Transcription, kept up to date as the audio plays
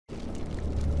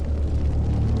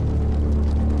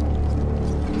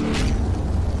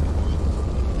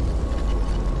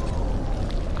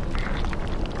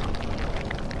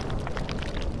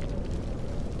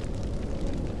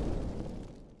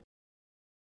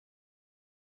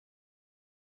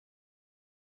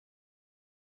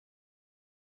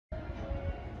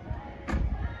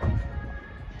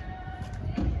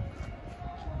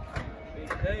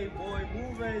Hey boy,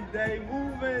 moving day.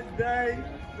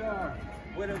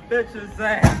 Where the bitches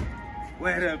at?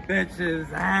 Where the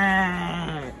bitches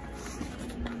at?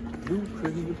 New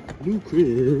crib, new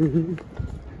crib.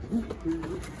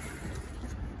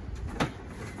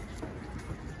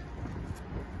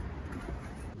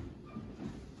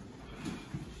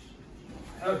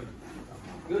 Heavy.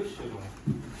 Good shit on.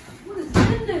 What is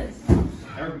in this?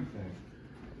 Everything.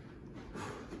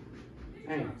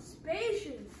 Damn.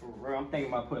 Spacious. For real, I'm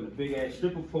thinking about putting a big ass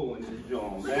stripper pole in this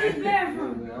joint, Look at this man.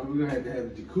 bathroom. Man, we're gonna have to have a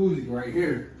jacuzzi right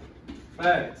here.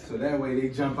 Facts. So that way they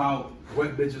jump out,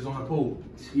 wet bitches on the pool.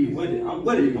 I'm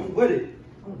with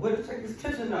it. Check this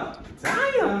kitchen out.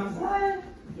 Damn, man.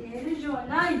 Yeah, this joint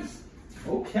nice.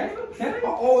 Okay. I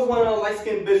always wanted a light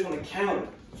skinned bitch on the counter.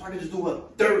 So I can just do her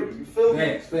dirty, you feel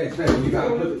me? Fast. You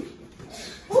gotta put it.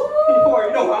 You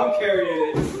already know how I'm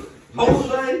carrying it.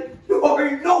 Jose, you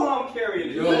already know how I'm carrying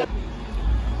it. Yo.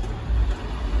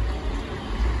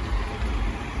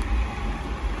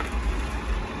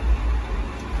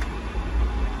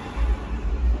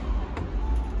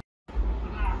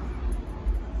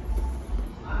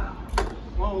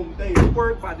 Long day at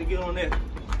work, about to get on that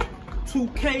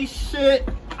 2K shit.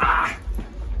 You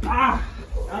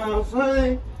know what I'm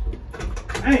saying?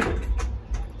 Dang.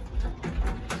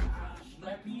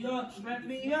 Smack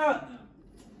me up.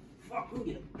 Fuck, we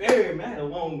get buried, man. A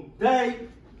long day.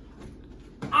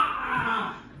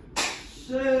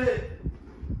 Shit.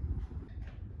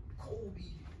 Kobe.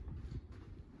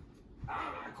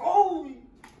 Kobe.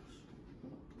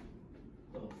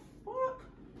 The fuck?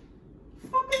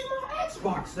 Fuck is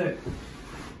my Xbox at?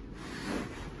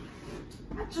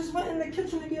 I just went in the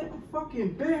kitchen to get my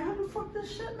fucking bed. How the fuck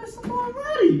this shit messing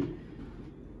already?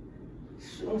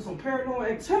 Shit on some paranormal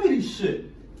activity shit.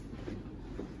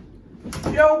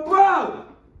 Yo, bro!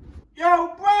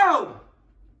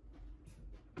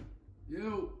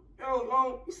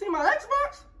 You see my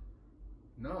Xbox?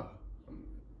 No,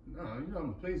 you know I'm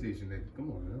a PlayStation nigga.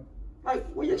 Come on, man. Like,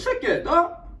 where your chick at,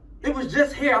 dog? It was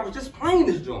just here. I was just playing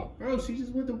this joint. Bro, she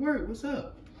just went to work. What's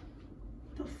up?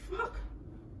 The fuck?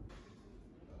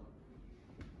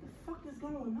 The fuck is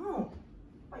going on?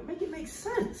 Like, make it make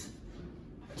sense.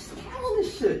 I'm just playing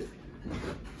this shit.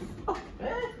 Fuck,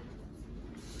 man.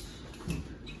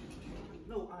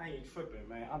 No, I ain't tripping,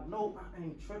 man. I know I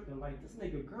ain't tripping. Like, this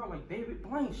nigga girl, like, David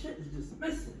Blaine shit is just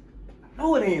missing. I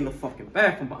know it ain't in the fucking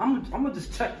bathroom, but I'm gonna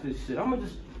just check this shit. I'm gonna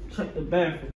just check the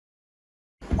bathroom.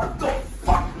 What the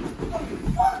fuck? What the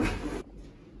fuck?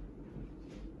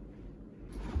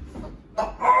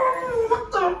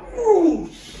 What the? Oh,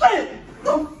 shit!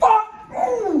 The fuck?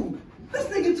 Oh! This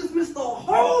nigga just missed the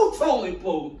whole toilet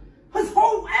bowl. His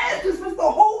whole ass just missed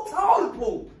the whole toilet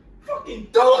bowl. Fucking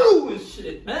doo-doo and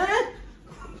shit, man.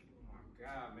 Oh my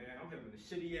god, man. I'm having a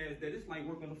shitty ass day. This like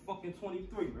working a fucking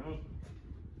 23, man.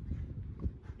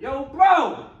 Yo,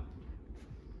 bro!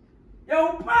 What's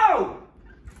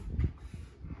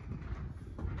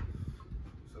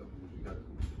up? You got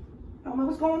Yo, man,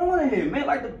 what's going on in here, man?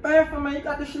 Like the bathroom, man. You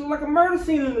got this shit like a murder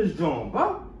scene in this joint,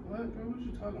 bro. What, bro? What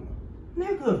you talking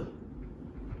about? Nigga.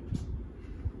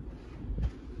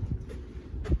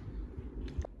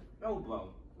 Yo, bro.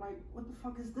 Like, what the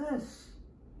fuck is this?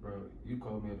 Bro, you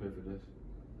called me up here for this.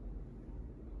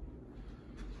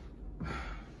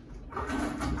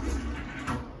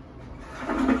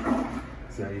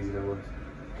 See how easy that was?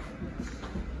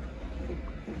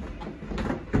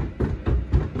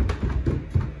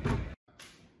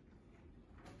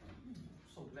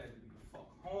 So glad to be the fuck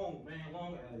home, man.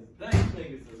 Long as these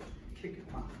niggas is kicking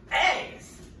my ass.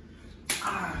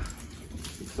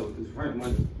 So this rent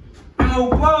money. Yo,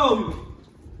 bro!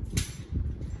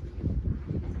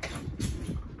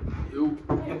 Yo.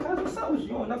 Hey, what's up with you?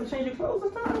 You want never change your clothes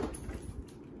this time?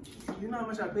 You know how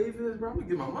much I paid for this, bro? I'm gonna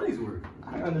get my money's worth.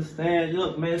 I understand.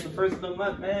 Look, man, it's the first of the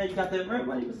month, man. You got that rent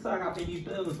money. What's up? I gotta pay these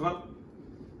bills, bro.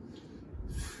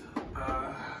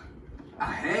 I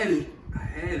had it.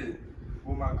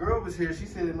 When my girl was here, she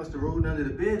said it must have rolled under the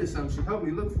bed or something. She helped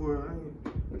me look for it.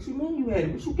 What you mean you had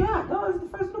it? What you got, dog? It's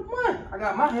the first of the month. I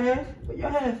got my half. What your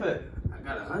half at? I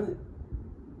got 100.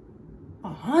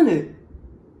 100?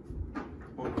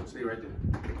 Hold on, stay right there.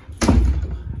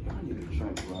 I need a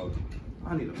drink, bro.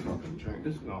 I need a fucking drink.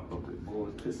 This motherfucker, boy,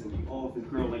 is pissing me off. This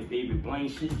girl like David Blaine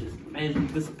shit just magically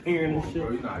disappearing and shit.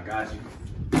 Bro, you know I got you.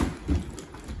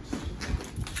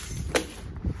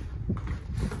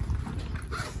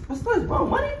 What's this, bro?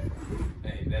 Money?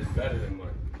 Hey, that's better than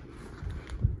money.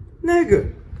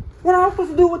 Nigga, what am I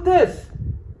supposed to do with this?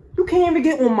 You can't even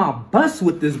get on my bus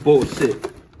with this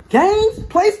bullshit. Games?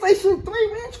 PlayStation 3,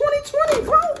 man, 2020,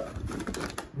 bro.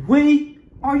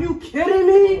 Are you kidding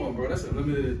me? Come on, bro, that's a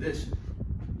limited edition.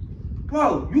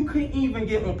 Bro, you couldn't even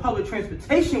get on public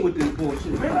transportation with this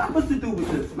bullshit, man. What am I supposed to do with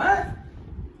this, man?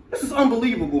 This is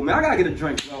unbelievable, man. I gotta get a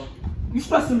drink, bro. You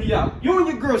stressing me out. You and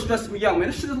your girl stressing me out, man.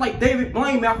 This shit is like David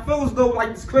Blaine, man. I feel as though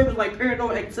like this crib is like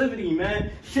Paranormal Activity,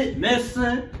 man. Shit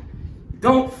missing.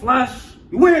 Don't flush.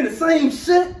 You wearing the same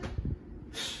shit.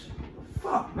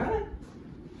 Fuck, man.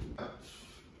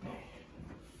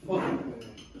 Fuck, man.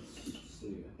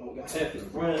 Don't got half the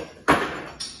rent.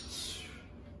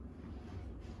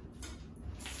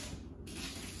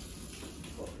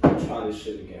 Try this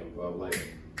shit again, bro.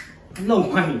 Like, I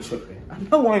know I ain't tripping.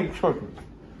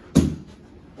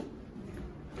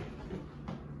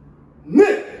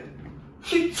 Nigga,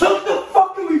 she took the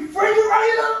fucking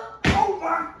refrigerator? Oh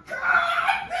my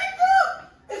god, nigga!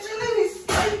 And she let me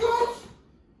steakums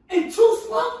and 2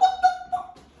 slugs? What the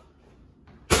fuck?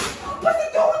 What's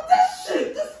it doing with this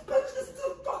shit? This bitch is the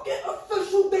fucking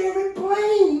official David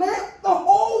Blaine, man. The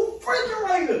whole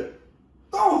refrigerator.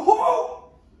 The whole.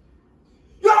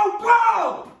 Yo,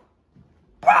 bro!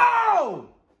 Bro!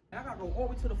 I gotta go all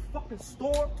the way to the fucking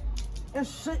store and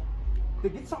shit to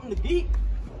get something to eat.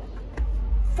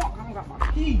 Fuck, I don't got my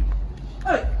keys.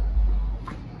 Hey!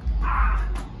 I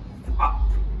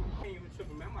ain't even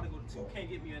tripping, man. I'm about to go to 2. Can't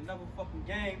get me another fucking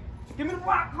game. Give me the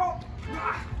rock,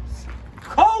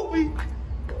 Kobe!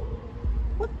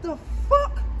 What the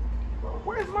fuck?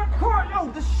 Where's my car? Yo,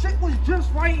 this shit was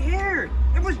just right here.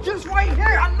 It was just right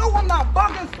here. I know I'm not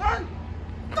bugging, son.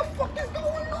 What the fuck is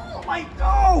going on? Like,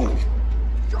 yo!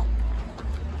 Yo,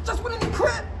 just went in the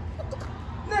crib.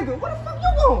 Nigga, what the fuck you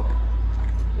want?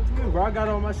 What you mean, bro? I got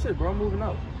all my shit, bro. I'm moving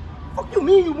out. Fuck you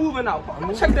mean you moving out? I'm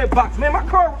gonna check that box, man. My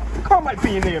car might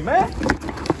be in there, man.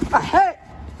 A hat?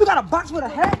 You got a box with a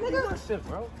hat, nigga? That shit,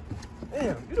 bro.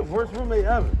 Damn, you the worst roommate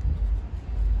ever.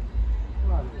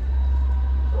 Come on,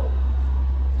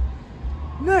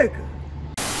 Nigga.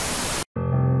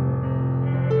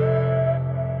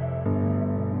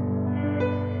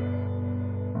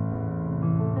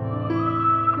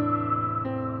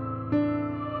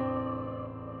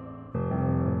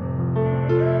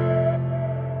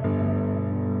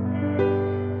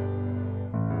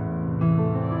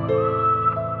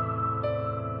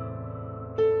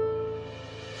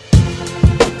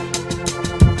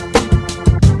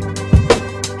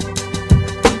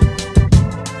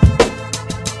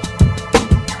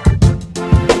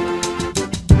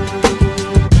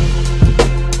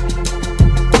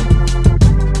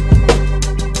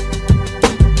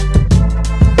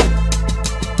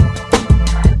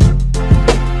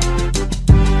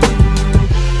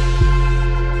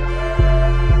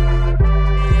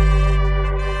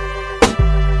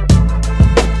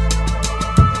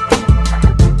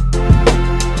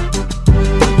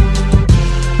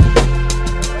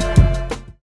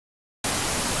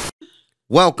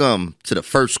 Welcome to the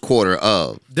first quarter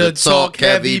of the Talk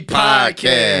Heavy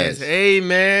Podcast. Hey,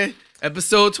 man.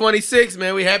 Episode 26,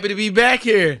 man. We happy to be back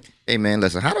here. Hey, man,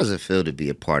 listen, how does it feel to be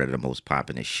a part of the most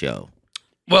popular show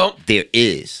Well, there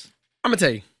is? I'm going to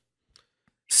tell you.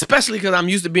 Especially because I'm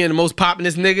used to being the most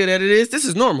populous nigga that it is. This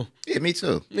is normal. Yeah, me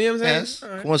too. You know what I'm saying? Yes, All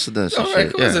right. coincidence. All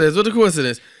right, coincidence. What a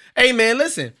coincidence. Hey, man,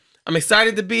 listen. I'm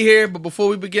excited to be here, but before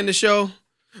we begin the show,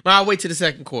 I'll wait till the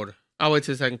second quarter.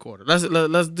 Let's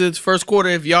do this first quarter.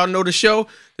 If y'all know the show,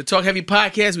 the Talk Heavy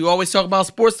Podcast, we always talk about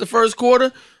sports the first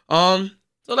quarter. So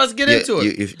let's get into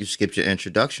it. You skipped your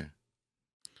introduction.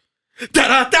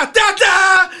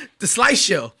 Da-da-da-da-da! The Slice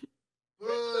Show.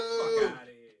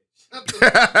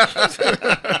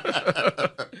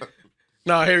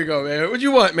 No, here we go, man. What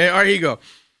you want, man? All right, here you go.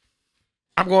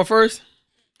 I'm going first.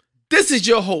 This is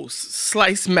your host,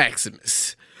 Slice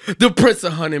Maximus, the Prince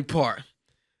of Hunting Park,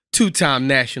 2-time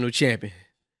national champion,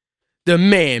 the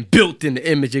man built in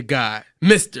the image of God,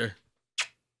 Mr.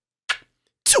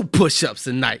 2 push-ups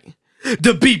a night,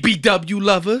 the BBW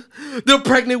lover, the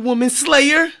pregnant woman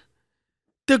slayer,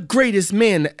 the greatest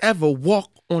man to ever walk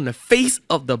on the face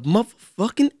of the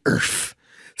motherfucking earth,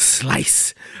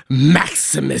 Slice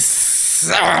Maximus.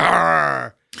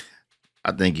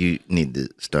 I think you need to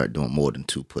start doing more than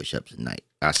 2 push-ups a night.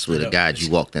 I swear to God, you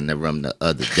walked in the room the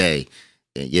other day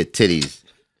and your titties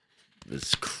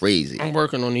was crazy. I'm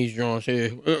working on these drawings here.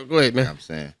 Go ahead, man. You know what I'm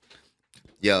saying?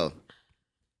 Yo,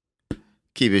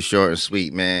 keep it short and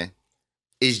sweet, man.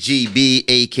 It's GB,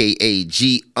 a.k.a.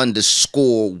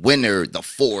 G_winner, the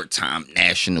 4-time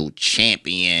national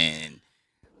champion,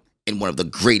 and one of the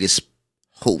greatest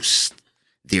hosts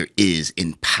there is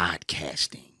in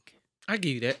podcasting. I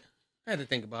give you that. I had to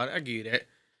think about it. I give you that.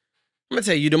 I'm going to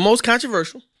tell you, the most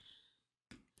controversial.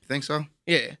 Think so?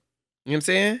 Yeah. You know what I'm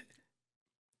saying?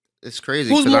 it's crazy.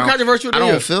 Who's 'cause more I don't- controversial I than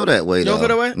don't you? feel that way, You though. don't feel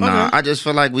that way? Nah, Okay. I just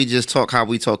feel like we just talk how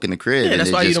we talk in the crib. Yeah, and that's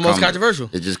it why you're just the most comes- controversial.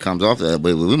 It just comes off that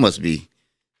way. We must be.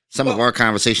 Some of our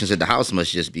conversations at the house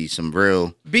must just be some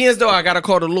real. Being as though I gotta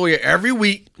call the lawyer every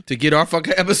week to get our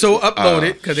fucking episode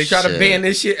uploaded because they try to shit. ban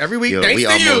this shit every week. Thanks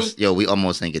to you. We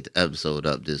almost didn't get the episode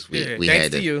up this week. Yeah, we thanks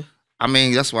had to you. I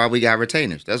mean, that's why we got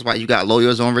retainers. That's why you got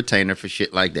lawyers on retainer for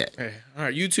shit like that. Hey, all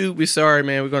right, YouTube, we sorry,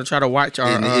 man. We're gonna try to watch our.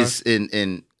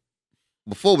 And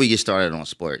before we get started on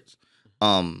sports,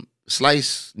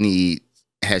 Slice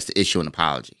has to issue an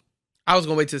apology. I was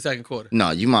gonna wait till the second quarter. No,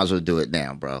 you might as well do it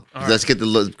now, bro. All Let's get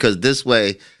because this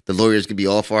way the lawyers can be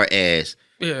off our ass.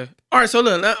 Yeah. All right. So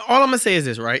look, all I'm gonna say is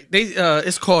this, right?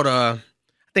 It's called I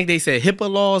think they said HIPAA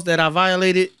laws that I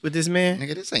violated with this man.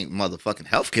 Nigga, this ain't motherfucking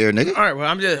healthcare, nigga. All right. Well,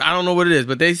 I don't know what it is,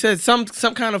 but they said some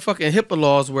kind of fucking HIPAA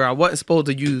laws where I wasn't supposed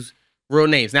to use real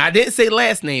names. Now I didn't say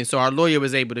last name, so our lawyer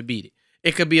was able to beat it.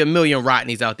 It could be a million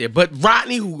Rodneys out there, but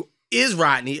Rodney, who is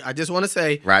Rodney, I just want to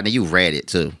say, Rodney, you read it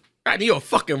too. Rodney, you're a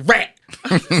fucking rat.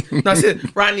 No, I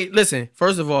said, Rodney, listen,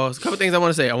 first of all, there's a couple things I want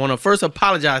to say. I want to first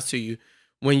apologize to you.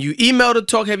 When you email the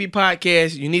Talk Heavy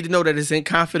podcast, you need to know that it's in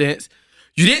confidence.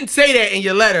 You didn't say that in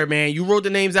your letter, man. You wrote the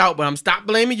names out, but I'm stop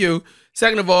blaming you.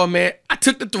 Second of all, man, I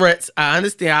took the threats. I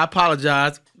understand. I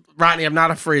apologize. Rodney, I'm not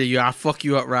afraid of you. I'll fuck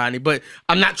you up, Rodney. But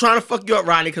I'm not trying to fuck you up,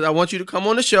 Rodney, because I want you to come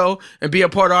on the show and be a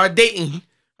part of our dating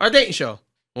show.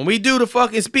 When we do the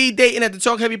fucking speed dating at the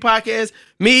Talk Heavy podcast,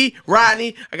 me,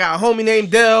 Rodney, I got a homie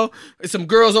named Dell, and some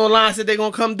girls online said they're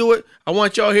going to come do it. I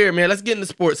want y'all here, man. Let's get into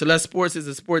sports. So let's sports is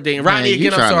a sport dating. Rodney, man,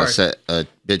 again, I'm sorry. to set a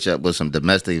bitch up with some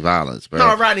domestic violence, bro.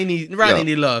 No, Rodney need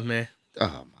love, man.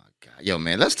 Oh, my God. Yo,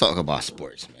 man, let's talk about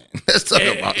sports, man. Let's talk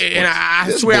about sports. And I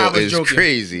This swear I boy was is joking.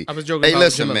 crazy. I was joking. Hey, about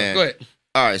listen, Jim man. Go ahead.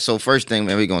 All right, so first thing,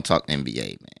 man, we're going to talk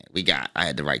NBA, man. I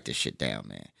had to write this shit down,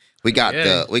 man. We got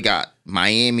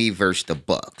Miami versus the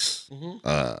Bucks.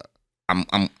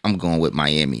 I'm going with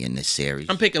Miami in this series.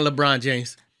 I'm picking LeBron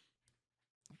James.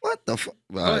 What the fuck?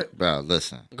 ahead. Bro,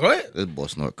 listen. Go ahead. This boy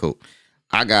snort coke.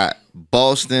 I got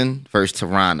Boston versus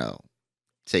Toronto.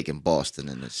 Taking Boston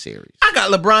in this series. I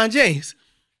got LeBron James.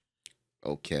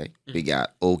 Okay. We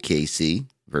got OKC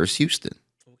versus Houston.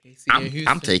 OKC I'm, and Houston.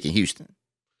 I'm taking Houston.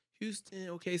 Houston,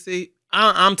 OKC.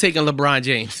 I'm taking LeBron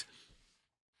James.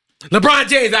 LeBron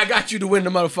James, I got you to win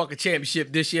the motherfucking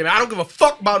championship this year, man. I don't give a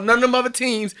fuck about none of them other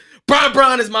teams.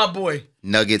 Bron is my boy.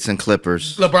 Nuggets and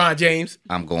Clippers. LeBron James.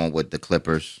 I'm going with the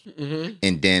Clippers.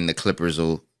 And then the Clippers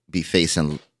will be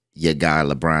facing your guy,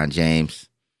 LeBron James.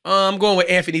 I'm going with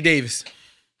Anthony Davis.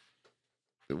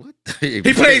 What? He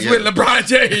plays with LeBron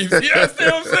James. You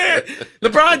understand what I'm saying?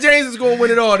 LeBron James is going to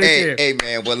win it all this year. Hey,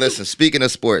 man. Well, listen, speaking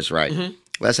of sports, right?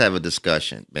 Let's have a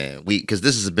discussion, man. Because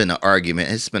this has been an argument.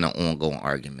 It's been an ongoing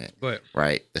argument,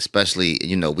 right? Especially,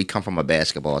 we come from a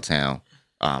basketball town,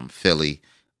 Philly.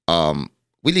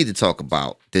 We need to talk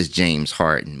about this James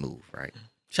Harden move, right?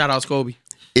 Shout out Scobie.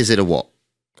 Is it a walk?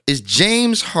 Is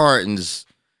James Harden's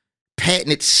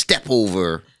patented step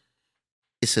over,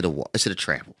 is it a walk? Is it a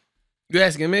travel? You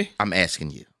asking me? I'm asking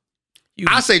you.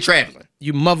 I say traveling.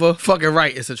 You motherfucking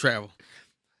right. It's a travel.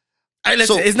 Hey,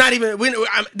 listen, it's not even.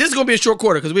 This is gonna be a short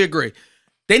quarter because we agree.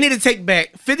 They need to take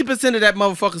back 50% of that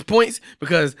motherfucker's points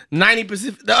because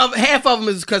 90%, half of them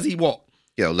is because he walked.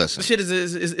 Yo, listen. The shit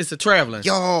is it's a traveling.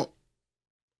 Y'all,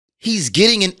 he's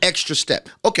getting an extra step.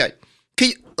 Okay,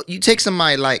 can you take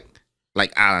somebody like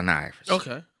Allen Iverson?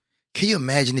 Okay. Can you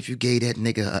imagine if you gave that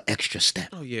nigga an extra step?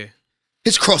 Oh yeah.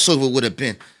 His crossover would have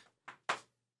been.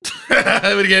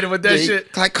 I would get him with that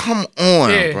shit. Like, come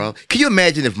on, bro. Can you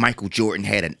imagine if Michael Jordan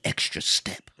had an extra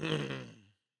step?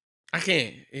 I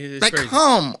can't. It's like, crazy.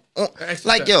 come on. Extra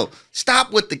Like, step. yo,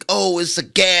 stop with the, it's a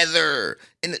gather.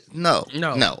 And no.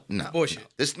 Bullshit.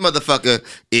 This motherfucker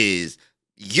is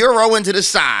Euro into the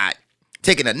side,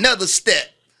 taking another step.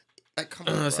 Like, come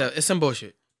on, bro. It's some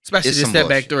bullshit. Especially It's the some step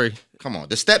back bullshit. three. Come on.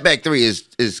 The step back three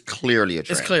is clearly a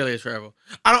travel. It's clearly a travel.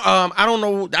 I don't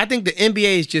know. I think the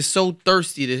NBA is just so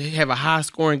thirsty to have a high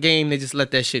scoring game. They just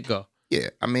let that shit go. Yeah,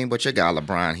 I mean, but your guy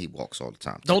LeBron, he walks all the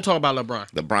time. Don't talk about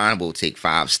LeBron. LeBron will take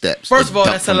 5 steps. First and of all,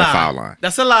 dunk that's a from the foul lie. line.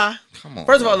 That's a lie. Come on.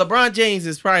 First bro. of all, LeBron James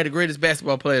is probably the greatest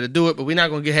basketball player to do it, but we're not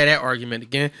gonna have that argument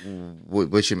again.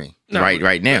 What you mean? No,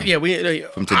 right now. Yeah,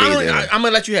 From today's era. I'm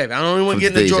gonna let you have it. I don't even want to get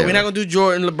into today's Jordan. We're era. not gonna do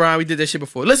Jordan, LeBron. We did that shit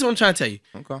before. Listen, what I'm trying to tell you.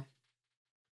 Okay.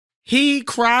 He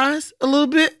cries a little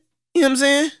bit. You know what I'm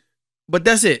saying? But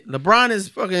that's it. LeBron is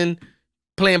fucking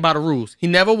playing by the rules. He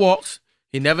never walks.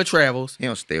 He never travels. He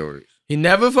on steroids. He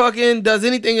never fucking does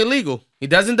anything illegal. He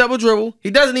doesn't double dribble.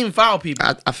 He doesn't even foul people.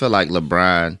 I feel like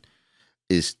LeBron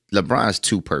is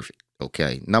too perfect.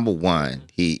 Okay, number one,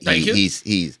 I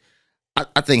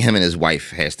think him and his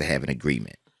wife has to have an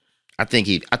agreement. I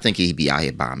think he'd be out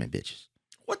here bombing bitches.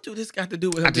 What do this got to do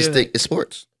with him? I just think it's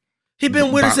sports. He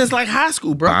been with it since like high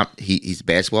school, bro. He's a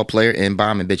basketball player and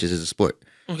bombing bitches is a sport.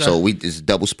 Okay. So it's a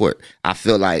double sport. I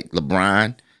feel like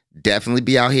LeBron definitely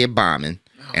be out here bombing,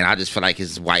 and I just feel like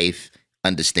his wife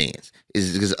understands.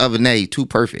 Is because other than that, he's too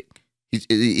perfect.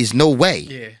 It's no way.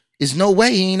 Yeah. There's no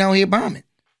way he ain't out here bombing.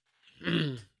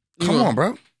 Come on,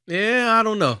 bro. Yeah, I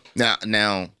don't know.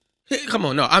 Now. Come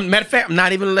on, no. Matter of fact, I'm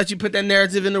not even gonna let you put that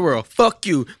narrative in the world. Fuck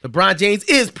you. LeBron James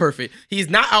is perfect. He's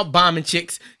not out bombing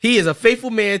chicks. He is a faithful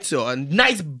man to a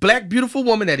nice, black, beautiful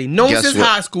woman that he knows since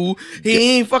high school.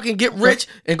 He ain't fucking get rich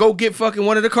and go get fucking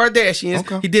one of the Kardashians.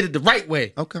 Okay. He did it the right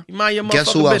way. Okay. You mind your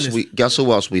motherfucking business. Guess who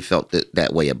else we felt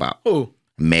that way about? Who?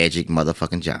 Magic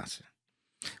motherfucking Johnson.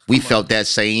 We felt that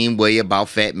same way about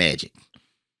Fat Magic.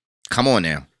 Come on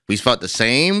now. We felt the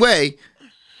same way.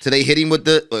 Till they hit him with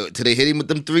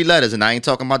them 3 letters, and I ain't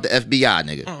talking about the FBI,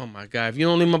 nigga. Oh my God! If you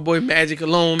don't leave my boy Magic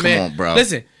alone, man. Come on, bro.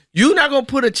 Listen, you not gonna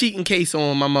put a cheating case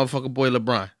on my motherfucking boy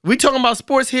LeBron. We talking about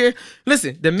sports here.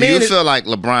 Listen, the man. Do you feel like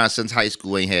LeBron since high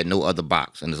school ain't had no other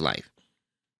box in his life?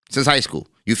 Since high school,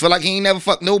 you feel like he ain't never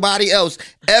fucked nobody else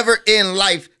ever in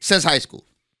life since high school?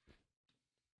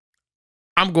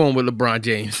 I'm going with LeBron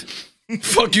James.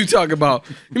 Fuck you talking about?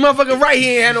 You motherfucking right,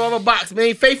 he ain't had no other box,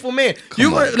 man. Faithful man.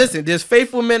 Listen, there's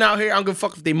faithful men out here. I don't give a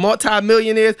fuck if they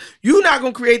multi-millionaires. You not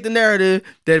gonna create the narrative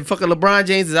that fucking LeBron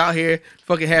James is out here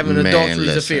fucking having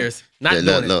adulterous affairs. Not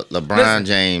doing it. LeBron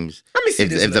James. Let me see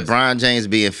this list. If LeBron James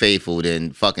being faithful,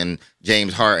 then fucking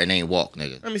James Harden ain't walk,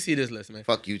 nigga. Let me see this list, man.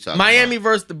 Fuck you talking Miami about.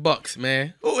 versus the Bucks,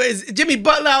 man. Who is Jimmy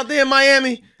Butler out there in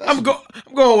Miami? I'm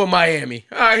going with Miami.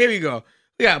 All right, here we go.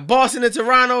 We got Boston and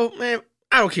Toronto, man.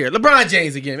 I don't care. LeBron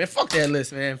James again, man. Fuck that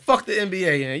list, man. Fuck the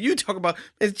NBA, man. You talk about,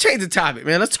 man, change the topic,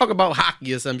 man. Let's talk about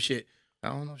hockey or some shit. I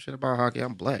don't know shit about hockey.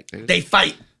 I'm black, dude. They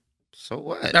fight. So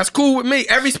what? That's cool with me.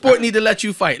 Every sport need to let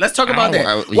you fight. Let's talk about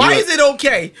that. Why is it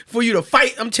okay for you to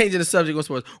fight? I'm changing the subject on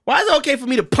sports. Why is it okay for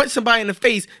me to punch somebody in the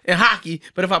face in hockey,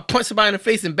 but if I punch somebody in the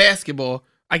face in basketball,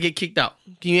 I get kicked out?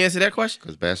 Can you answer that question?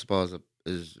 Because basketball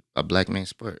is a black man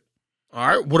sport. All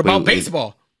right. What about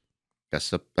baseball?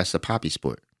 That's a poppy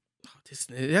sport.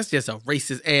 That's just a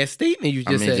racist ass statement you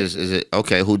just said. Is it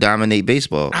okay? Who dominate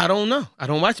baseball? I don't know. I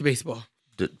don't watch baseball.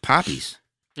 The poppies.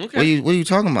 Okay. What are you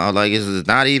talking about? Like, is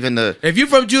not even the. If you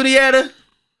from Julietta,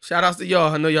 shout outs to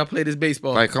y'all. I know y'all play this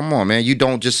baseball. Like, come on, man. You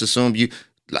don't just assume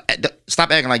stop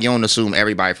acting like you don't assume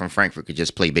everybody from Frankfurt could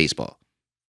just play baseball.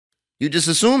 You just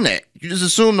assume that. You just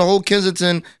assume the whole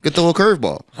Kensington could throw a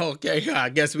curveball. Okay, I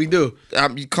guess we do.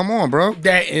 Come on, bro.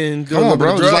 That and come on,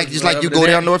 bro. Just like you go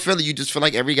down North Philly, you just feel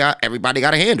like everybody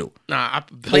got a handle. Nah, I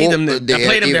played them there.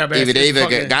 If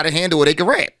they got a handle, or they can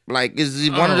rap. Like, it's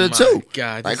one of the two.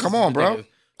 God, like, come on, bro.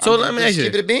 So let me ask you.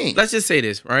 Keep it a bean. Let's just say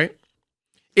this, right?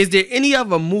 Is there any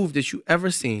other move that you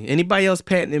ever seen? Anybody else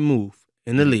patented move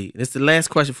in the league? This is the last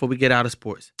question before we get out of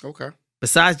sports. Okay.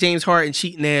 Besides James Harden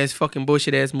cheating ass, fucking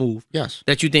bullshit ass move. Yes.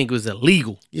 That you think was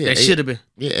illegal. Yeah. That should have been.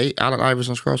 Yeah, Allen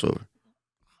Iverson's crossover.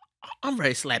 I'm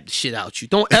ready to slap the shit out you.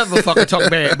 Don't ever fucking talk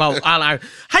bad about Allen Iverson.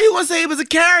 How you gonna say it was a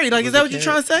carry? Like, is that what you're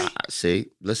trying to say? See,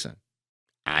 listen.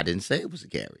 I didn't say it was a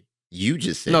carry. You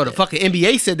just said no, the fucking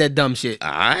NBA said that dumb shit.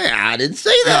 I didn't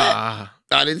say that.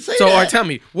 I didn't say that. So, all right, tell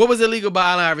me, what was illegal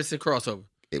about Allen Iverson crossover?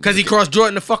 Because he crossed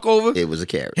Jordan the fuck over? It was a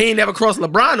carry. He ain't never crossed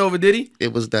LeBron over, did he?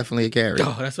 It was definitely a carry.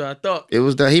 Oh, that's what I thought. It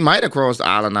was he might have crossed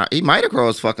Allen. He might have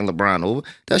crossed fucking LeBron over.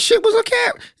 That shit was a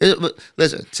carry.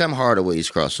 Listen, Tim Hardaway's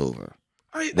crossover.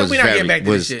 We're not getting back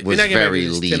to this shit. We're not getting back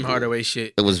to this Tim Hardaway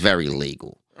shit. It was very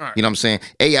legal. Right. You know what I'm saying?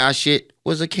 AI shit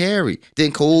was a carry.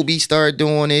 Then Kobe started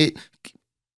doing it.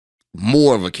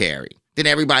 More of a carry. Then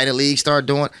everybody in the league started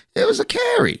doing it. It was a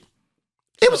carry.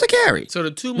 It was a carry. So the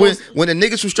two when the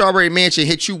niggas from Strawberry Mansion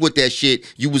hit you with that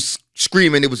shit, you was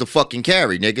screaming it was a fucking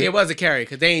carry, nigga. It was a carry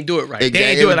because they ain't do it right. They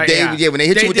ain't do it like that. Yeah, when they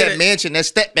hit you with that mansion, that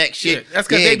step back shit, that's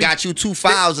because they got you 2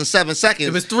 fouls in 7 seconds.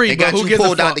 It was 3, but who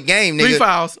pulled out the game, nigga. 3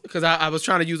 fouls because I was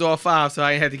trying to use all 5, so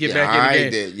I ain't had to get back in the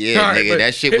game. Yeah, nigga,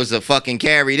 that shit was a fucking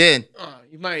carry then.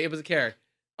 It was a carry.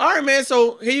 All right, man.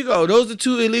 So here you go. Those are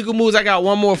 2 illegal moves. I got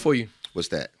one more for you. What's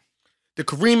that? The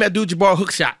Kareem Abdul-Jabbar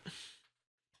hook shot.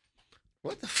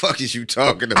 What the fuck is you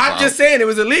talking about? I'm just saying it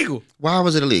was illegal. Why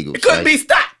was it illegal? It couldn't be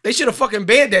stopped. They should have fucking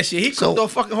banned that shit. He cooked the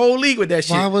fucking whole league with that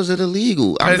shit. Why was it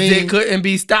illegal? Because it couldn't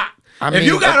be stopped. If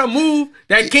you got a move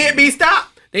that can't be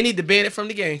stopped, they need to ban it from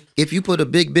the game. If you put a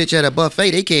big bitch at a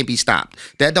buffet, they can't be stopped.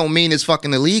 That don't mean it's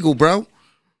fucking illegal, bro.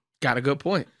 Got a good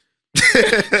point.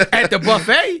 At the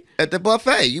buffet? At the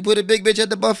buffet. You put a big bitch at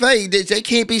the buffet, they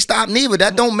can't be stopped neither.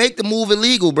 That don't make the move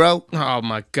illegal, bro. Oh,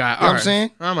 my God. You know what I'm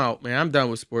saying? I'm out, man. I'm done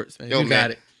with sports, man. You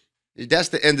got it. That's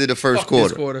the end of the first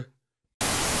quarter.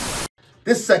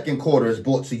 This second quarter is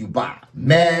brought to you by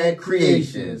Mad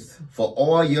Creations for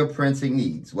all your printing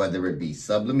needs, whether it be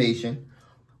sublimation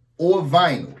or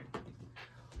vinyl.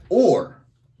 Or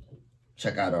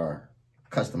check out our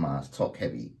customized Talk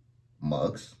Heavy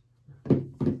mugs.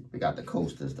 We got the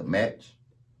coasters to match.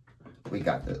 We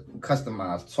got the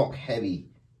customized Talk Heavy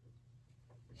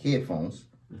headphones,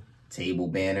 table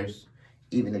banners,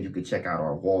 even if you could check out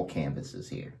our wall canvases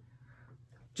here.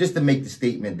 Just to make the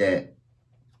statement that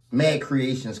Mad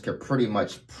Creations can pretty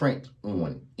much print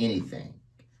on anything.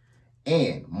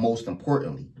 And most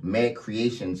importantly, Mad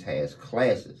Creations has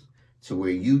classes to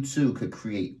where you too could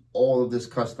create all of this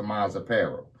customized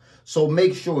apparel. So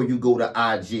make sure you go to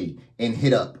IG and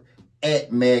hit up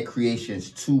at Mad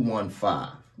Creations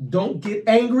 215. Don't get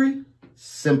angry.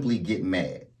 Simply get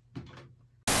mad.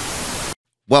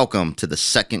 Welcome to the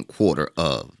second quarter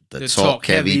of the Talk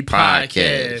Heavy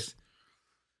podcast.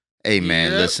 Hey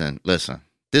man, listen.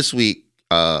 This week,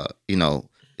 by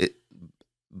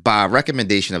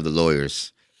recommendation of the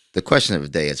lawyers, the question of the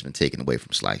day has been taken away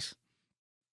from Slice.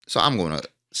 So I'm going to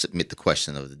submit the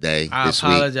question of the day this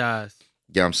week. I apologize.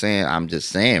 You know what I'm saying? I'm just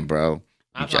saying, bro.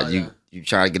 You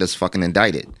try to get us fucking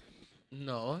indicted.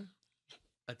 No,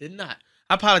 I did not.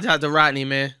 I apologize to Rodney,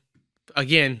 man.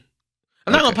 Again,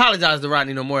 I'm not going to apologize to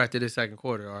Rodney no more after this second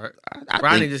quarter, all right?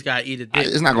 Rodney just got to eat a dick.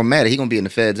 It's not going to matter. He's going to be in the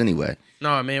feds anyway.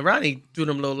 No, man. Rodney threw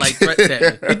them little light threats at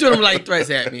me. He threw them light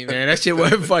threats at me, man. That shit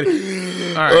wasn't funny.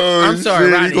 All right. I'm sorry,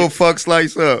 shit, Rodney. You going to fuck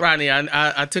Slice up. Rodney,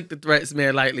 I took the threats,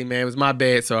 man, lightly, man. It was my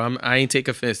bad, so I ain't take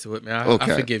offense to it, man.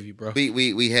 I forgive you, bro.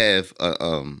 We have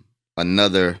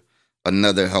another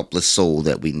helpless soul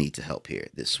that we need to help here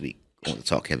this week on the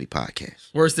Talk Heavy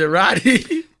podcast. Worse than Rodney?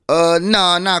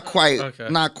 No, not quite. Okay.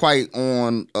 Not quite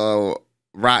on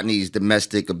Rodney's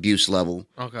domestic abuse level.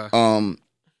 Okay.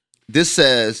 This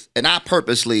says, and I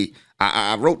purposely,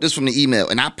 I wrote this from the email,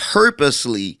 and I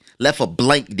purposely left a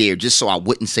blank there just so I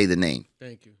wouldn't say the name.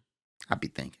 Thank you. I'd be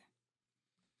thinking.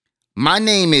 My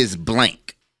name is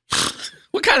blank.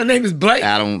 What kind of name is blank?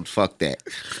 I don't fuck that.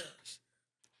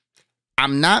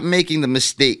 I'm not making the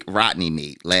mistake Rodney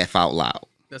made. Laugh out loud.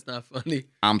 That's not funny.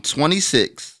 I'm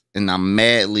 26 and I'm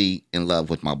madly in love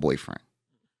with my boyfriend.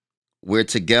 We're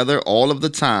together all of the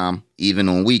time, even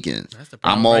on weekends.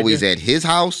 I'm always at his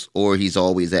house or he's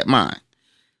always at mine.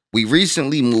 We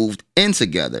recently moved in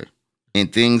together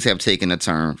and things have taken a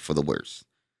turn for the worse.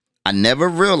 I never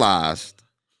realized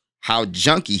how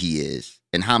junky he is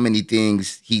and how many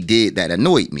things he did that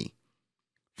annoyed me.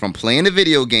 From playing a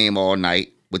video game all night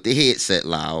with the headset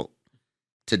loud,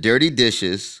 to dirty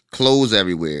dishes, clothes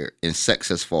everywhere, and sex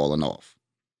has fallen off.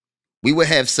 We would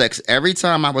have sex every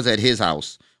time I was at his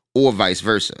house or vice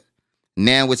versa.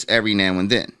 Now it's every now and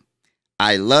then.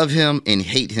 I love him and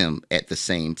hate him at the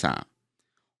same time.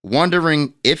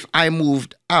 Wondering if I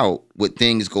moved out, would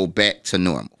things go back to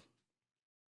normal?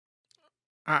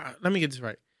 Let me get this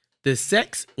right. The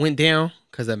sex went down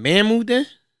because a man moved in?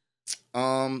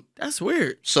 That's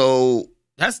weird. So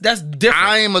that's different.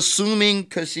 I am assuming,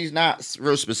 because she's not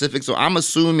real specific, so I'm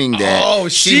assuming that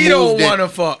she don't want to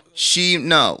fuck.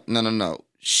 No.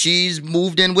 She's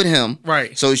moved in with him.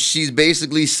 Right. So she's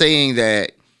basically saying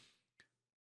that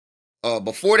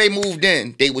before they moved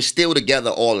in, they were still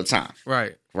together all the time.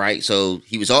 Right. Right. So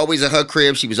he was always at her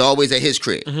crib. She was always at his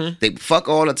crib. Mm-hmm. They fuck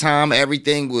all the time.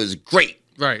 Everything was great.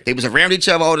 Right. They was around each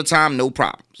other all the time. No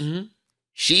problems. Mm-hmm.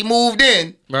 She moved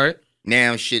in. Right.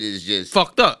 Now shit is just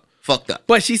fucked up.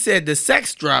 But she said the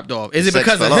sex dropped off. Is it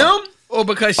because of him or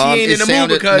because she ain't in the mood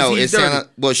because he's dirty?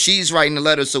 Well, she's writing the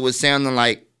letter, so it's sounding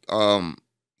like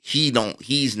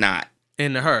he's not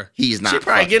into her. He's not. She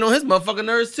probably getting on his motherfucking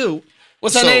nerves too.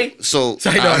 What's her name? Sorry,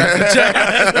 no,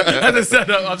 that's a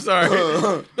setup. I'm sorry.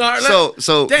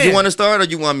 Damn. You want to start or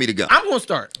you want me to go? I'm gonna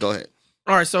start. Go ahead.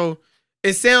 All right. So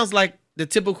it sounds like the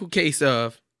typical case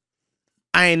of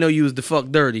I ain't know you was the fuck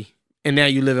dirty, and now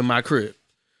you live in my crib.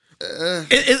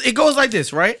 It goes like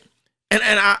this, right? And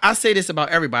I say this about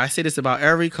everybody. I say this about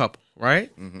every couple,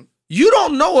 right? Mm-hmm. You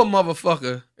don't know a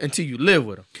motherfucker until you live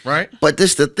with him, right? But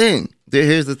this the thing.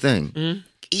 Here's the thing. Mm-hmm.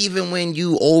 Even when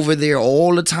you over there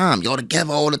all the time, y'all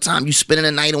together all the time, you spending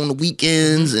the night on the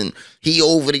weekends, and he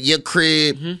over to your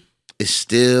crib, it's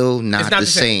still not the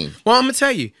same. Well, I'm gonna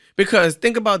tell you, because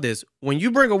think about this: when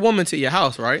you bring a woman to your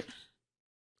house, right?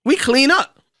 We clean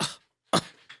up,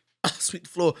 sweep the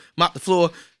floor, mop the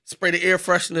floor, spray the air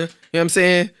freshener. You know what I'm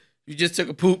saying? You just took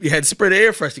a poop, you had to spray the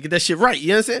air freshener to get that shit right. You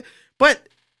know what I'm saying? But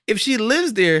if she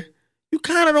lives there, you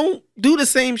kind of don't do the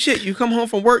same shit. You come home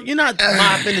from work, you're not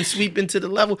mopping and sweeping to the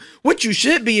level what you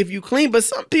should be if you clean. But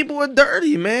some people are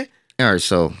dirty, man. All right,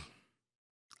 so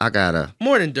I gotta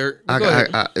more than dirt.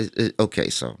 Okay,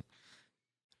 so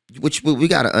Which what we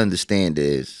gotta understand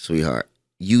is, sweetheart,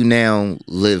 you now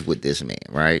live with this man,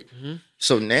 right?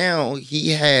 So now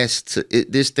he has to.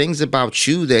 There's things about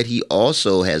you that he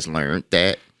also has learned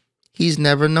that he's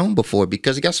never known before.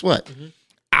 Because guess what?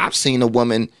 I've seen a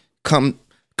woman come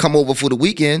over for the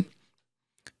weekend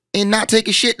and not take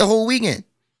a shit the whole weekend.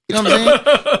 You know what I'm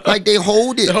saying? Like they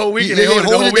hold it the whole weekend. They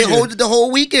hold it the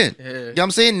whole weekend. Yeah. You know what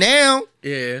I'm saying? Now,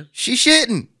 she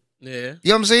shitting. Yeah. You know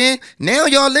what I'm saying? Now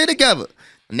y'all live together.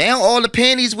 Now all the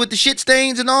panties with the shit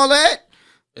stains and all that.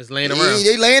 It's laying around.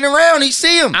 They laying around. He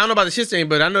see them. I don't know about the shit stain,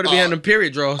 but I know they be having them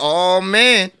period draws. Oh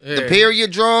man, the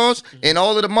period draws and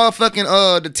all of the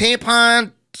motherfucking the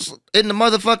tampon in the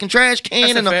motherfucking trash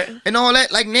can and all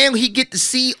that. Like now he get to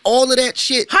see all of that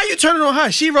shit. How you turning on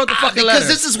her? She wrote the fucking letter. Because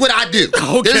this is what I do.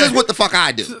 Okay. This is what the fuck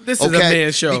I do. This is a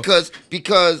man's show.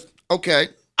 Because okay.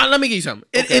 Let me give you something.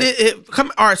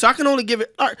 All right, so I can only give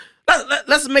it. All right,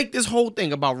 let's make this whole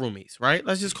thing about roommates, right?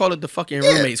 Let's just call it the fucking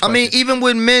roommates. I mean, even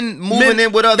with men moving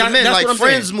in with other men, like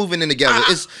friends moving in together,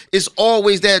 it's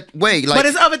always that way. Like, but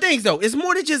it's other things though. It's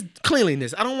more than just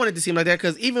cleanliness. I don't want it to seem like that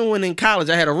because even when in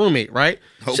college I had a roommate, right?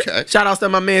 Okay. Shout out to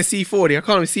my man C40. I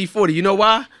call him C40. You know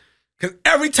why? Because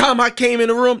every time I came in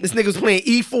the room, this nigga was playing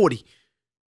E40.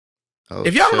 Oh,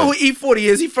 if y'all don't know who E40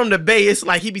 is, he from the Bay. It's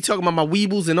like he be talking about my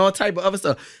Weebles and all type of other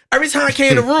stuff. Every time I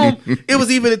came in the room, it was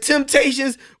either the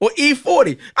Temptations or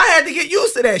E40. I had to get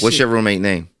used to that shit. What's your roommate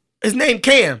name? His name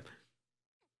Cam.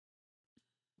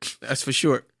 That's for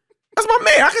short. That's my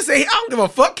man. I can say, I don't give a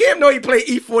fuck. Cam know he play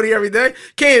E40 every day.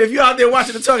 Cam, if you out there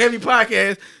watching the Talk Heavy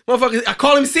podcast, motherfuckers, I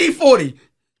call him C40.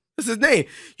 That's his name.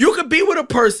 You could be with a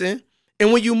person,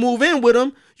 and when you move in with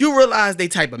them, you realize they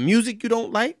type of music you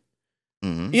don't like. You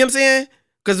know what I'm saying?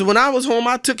 Because when I was home,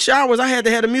 I took showers. I had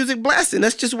to have the music blasting.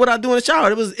 That's just what I do in the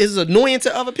shower. It's annoying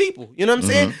to other people. You know what I'm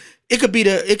saying? It could be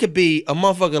a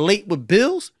motherfucker late with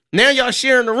bills. Now y'all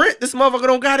sharing the rent. This motherfucker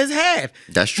don't got his half.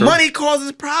 That's true. Money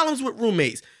causes problems with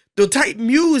roommates. The type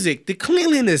music, the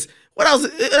cleanliness. What else?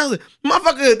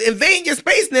 Motherfucker invading your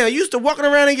space now. You used to walking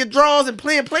around in your drawers and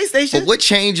playing PlayStation. But what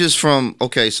changes from?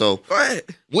 Okay, so go ahead.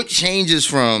 What changes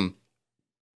from?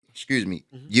 Excuse me.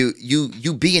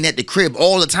 You being at the crib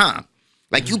all the time.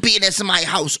 Like you being at somebody's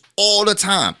house all the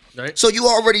time. Right. So you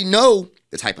already know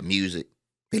the type of music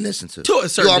they listen to. To a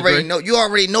certain degree. You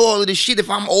already know all of this shit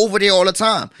if I'm over there all the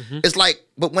time. It's like,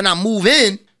 but when I move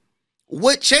in,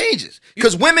 what changes?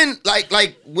 Because women like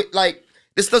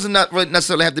this doesn't not really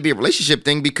necessarily have to be a relationship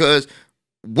thing because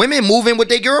women move in with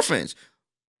their girlfriends.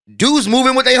 Dudes move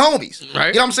in with their homies. Right.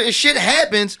 You know what I'm saying? Shit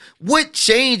happens. What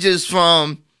changes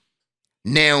from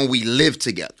now we live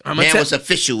together? Now it's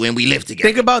official and we live together.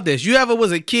 Think about this. You ever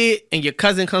was a kid and your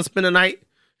cousin come spend the night?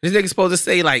 This nigga's supposed to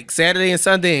stay like Saturday and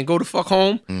Sunday and go the fuck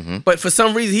home. But for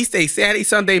some reason, he stays Saturday,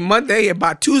 Sunday, Monday, and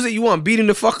by Tuesday, you want to beat him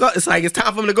the fuck up. It's like it's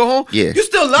time for him to go home. Yeah. You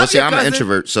still love your I'm cousin. an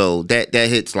introvert, so that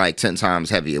hits like 10 times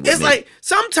heavier with It's me. like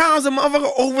sometimes a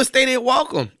motherfucker overstay their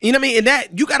welcome. You know what I mean? And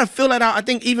that you got to fill that out, I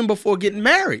think, even before getting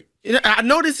married. You know, I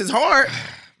know this is hard.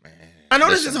 I know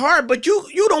this is hard, but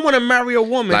you don't want to marry a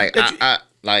woman.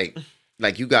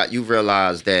 Like you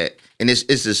realize that, and it's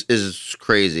just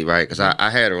crazy, right? Because I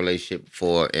had a relationship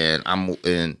before, and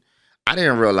I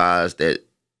didn't realize that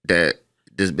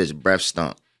this bitch breath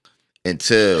stunk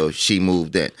until she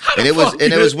moved in, and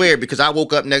it was weird because I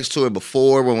woke up next to her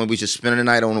before when we was just spending the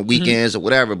night on the weekends or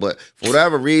whatever. But for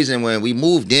whatever reason, when we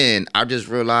moved in, I just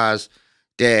realized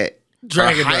that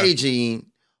her hygiene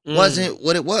wasn't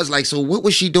what it was. Like, so what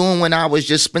was she doing when I was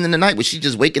just spending the night? Was she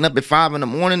just waking up at 5 in the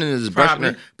morning and just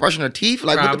brushing her teeth?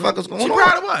 Like, what the fuck is going on? She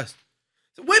proud of us.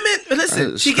 Women,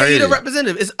 listen, she can eat a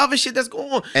representative. It's other shit that's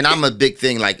going on. And I'm a big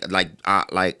thing, like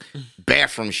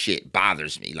bathroom shit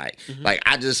bothers me. Like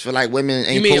I just feel like women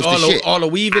ain't supposed to shit. All the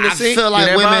weave in the sink? I feel like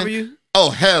women. Bother you? Oh,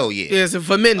 hell yeah. Yeah, so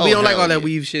for men, we don't like all that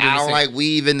weave shit in the sink. I don't like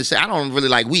weave in the sink. I don't really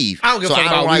like weave. I don't give a fuck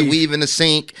about like weave. weave in the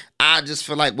sink. I just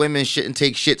feel like women shouldn't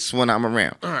take shits when I'm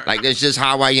around. Right. Like, that's just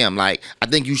how I am. Like, I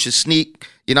think you should sneak.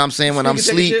 You know what I'm saying? When I'm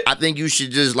asleep, I think you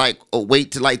should just like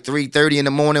wait till like 3:30 in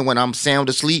the morning when I'm sound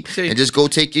asleep and just go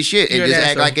take your shit and just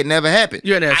act like it never happened.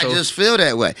 You're an asshole. I just feel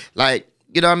that way. Like,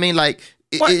 you know what I mean? Like,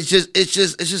 it's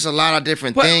just a lot of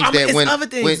different things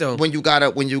when you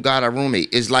got a roommate.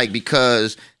 It's like,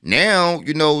 because now,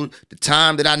 you know, the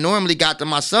time that I normally got to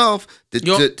myself to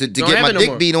get my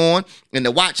dick beat on and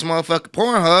to watch motherfucking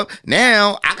Pornhub,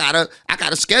 now I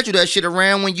gotta schedule that shit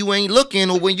around when you ain't looking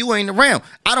or when you ain't around.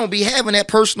 I don't be having that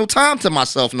personal time to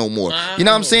myself no more. You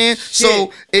know what I'm saying? Shit.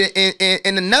 So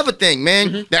and another thing,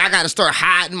 man, that I gotta start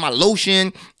hiding my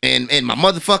lotion and my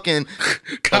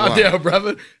motherfucking calm down,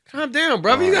 brother. Calm down,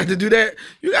 brother. You got to do that.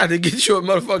 You got to get your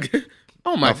motherfucking.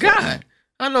 Oh my God.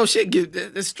 I know shit get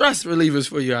the stress relievers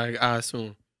for you. I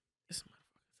assume. This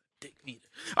motherfucker's a dick eater.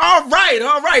 All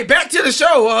right. Back to the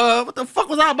show. What the fuck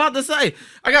was I about to say?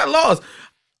 I got lost.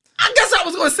 I guess I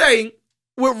was gonna say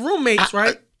with roommates,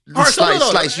 right?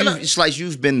 Slice,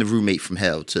 you've been the roommate from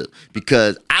hell too,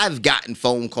 because I've gotten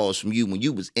phone calls from you when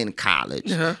you was in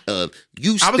college.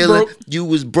 You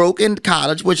was broke in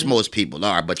college, which most people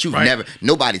are, but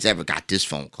nobody's ever got this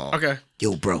phone call. Okay,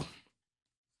 yo, bro,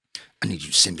 I need you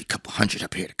to send me a couple hundred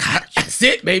up here to college. That's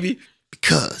it, baby.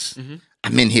 Because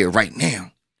I'm in here right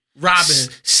now, robbing,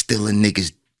 stealing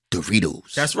niggas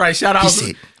Doritos. That's right. Shout out. He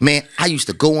said, man, I used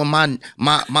to go in my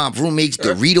roommate's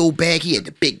Dorito bag. He had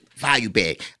the big value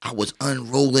bag. I was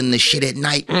unrolling the shit at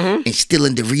night and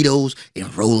stealing Doritos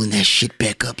and rolling that shit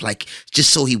back up, like just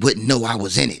so he wouldn't know I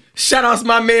was in it. Shout out to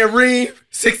my man Reem,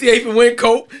 68th and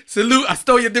Wyncote. Salute. I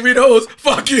stole your Doritos.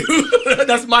 Fuck you.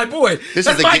 That's my boy.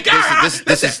 That's my guy.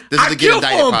 This is the Get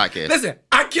Indicted podcast. Listen,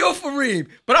 I kill for Reem,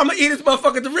 but I'm gonna eat his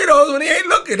motherfucking Doritos when he ain't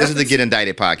looking. This is the Get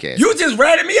Indicted podcast. You just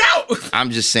ratted me out.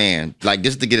 I'm just saying, like,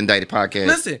 this is the Get Indicted podcast.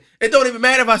 Listen, it don't even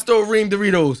matter if I stole Reem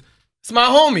Doritos. It's my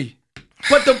homie.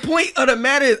 But the point of the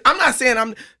matter is, I'm not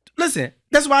saying listen,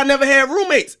 that's why I never had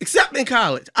roommates, except in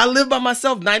college. I live by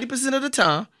myself 90% of the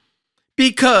time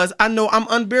because I know I'm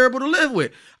unbearable to live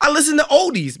with. I listen to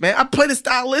oldies, man. I play the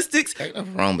stylistics. Ain't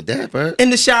nothing wrong with that, bro. In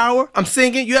the shower, I'm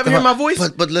singing. You ever hear my voice?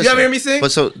 But listen, you ever hear me sing?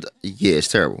 But yeah, it's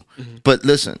terrible. But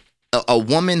listen, a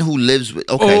woman who lives with,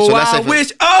 it would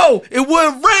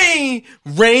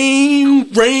rain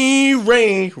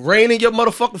in your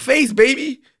motherfucking face,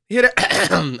 baby. You hear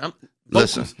that?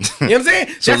 Listen, you know what I'm saying?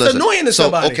 That's annoying to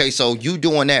somebody. Okay, so you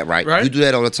doing that, right? You do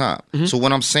that all the time. So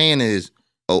what I'm saying is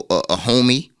a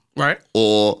homie, right,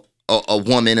 or a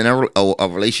woman in a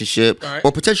relationship,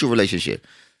 or potential relationship.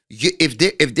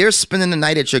 If they're spending the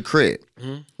night at your crib,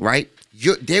 right?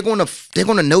 They're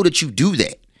gonna know that you do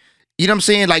that. You know what I'm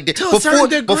saying? Like before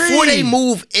they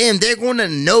move in, they're gonna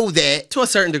know that to a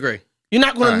certain degree. You're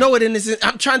not going to know it in this.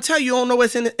 I'm trying to tell you, you don't know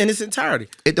it's in its entirety.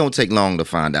 It don't take long to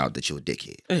find out that you're a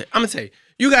dickhead. I'm going to tell you,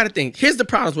 you got to think. Here's the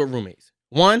problems with roommates.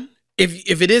 One,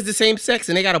 if it is the same sex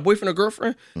and they got a boyfriend or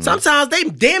girlfriend, sometimes they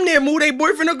damn near move their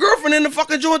boyfriend or girlfriend in the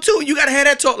fucking joint too. You got to have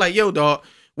that talk like, yo, dog,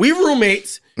 we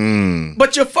roommates,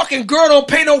 but your fucking girl don't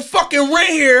pay no fucking rent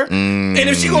here. And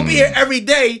if she gonna be here every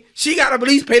day, she gotta at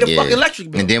least pay the fucking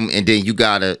electric bill. And then you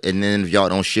gotta, and then if y'all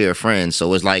don't share friends,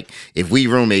 so it's like if we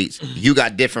roommates, you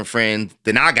got different friends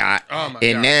than I got,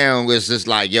 and now it's just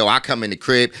like, yo, I come in the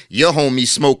crib, your homies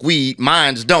smoke weed,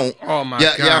 mine's don't. Oh my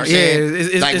God, you know what I'm saying?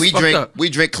 It's like we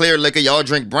drink clear liquor, y'all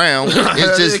drink brown.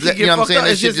 It's just you know what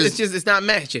I'm saying? It's not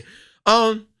matching.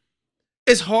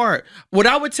 It's hard. What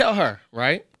I would tell her,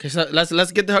 right? Because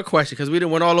let's get to her question, because we done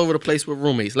went all over the place with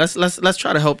roommates. Let's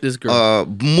try to help this girl.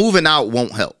 Moving out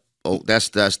won't help. Oh, that's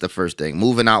the first thing.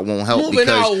 Moving out won't help.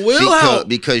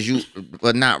 Because you,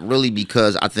 but not really,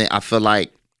 because I feel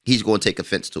like he's going to take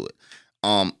offense to it.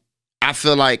 I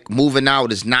feel like moving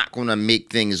out is not going to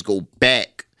make things go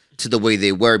back to the way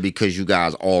they were, because you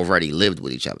guys already lived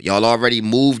with each other. Y'all already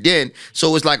moved in.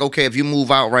 So it's like, okay, if you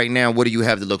move out right now, what do you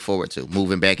have to look forward to?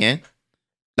 Moving back in?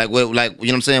 Like, you know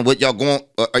what I'm saying? What y'all going?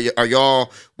 Are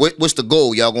y'all? What's the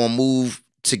goal? Y'all gonna move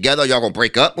together? Y'all gonna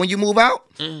break up when you move out?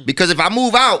 Because if I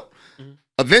move out,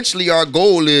 eventually our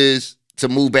goal is to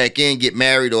move back in, get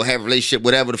married, or have a relationship,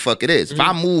 whatever the fuck it is. If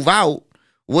I move out,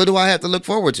 what do I have to look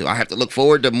forward to? I have to look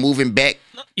forward to moving back,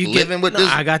 living with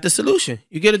this. I got the solution.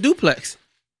 You get a duplex.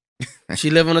 She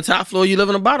live on the top floor, you live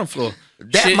on the bottom floor.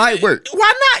 That might work.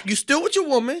 Why not? You still with your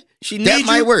woman. She needs that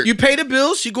might work. You pay the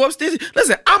bills. She go upstairs.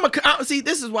 Listen, see,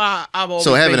 this is why I've always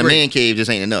so having a man cave just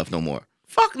ain't enough no more.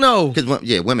 Fuck no. Because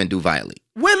women do violate.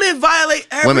 Women violate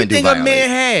everything a man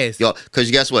has. Yo, because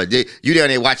guess what? You down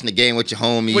there watching the game with your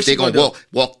homies. They gonna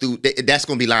walk through. That's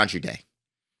gonna be laundry day.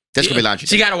 That's gonna be laundry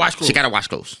day. She gotta wash clothes. She gotta wash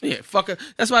clothes. Yeah, fuck her.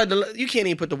 That's why you can't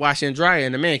even put the washer and dryer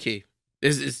in the man cave.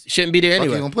 It shouldn't be there anyway.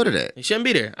 Fuck you gonna put it at? It shouldn't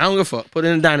be there. I don't give a fuck. Put it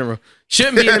in the dining room.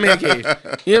 Shouldn't be in the man cave.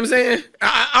 You know what I'm saying?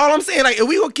 All I'm saying, like, if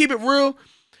we gonna keep it real,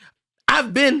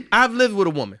 I've lived with a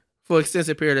woman for an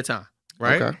extensive period of time,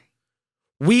 right? Okay.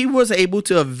 We was able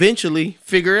to eventually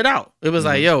figure it out. It was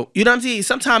like, yo, you know what I'm saying?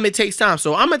 Sometimes it takes time.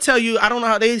 So I'm gonna tell you, I don't know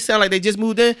how they sound like they just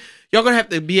moved in. Y'all gonna have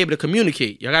to be able to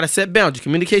communicate. Y'all gotta set boundaries.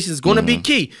 Communication is gonna be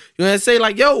key. You're gonna say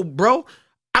like, yo, bro,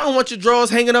 I don't want your drawers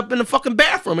hanging up in the fucking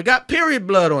bathroom. It got period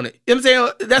blood on it. You know what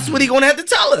I'm saying? That's what he gonna have to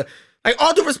tell her. Like,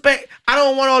 all due respect, I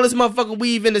don't want all this motherfucking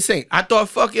weave in the sink. I thought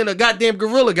fucking a goddamn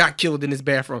gorilla got killed in this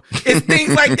bathroom. It's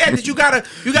things like that you gotta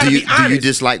be honest. Do you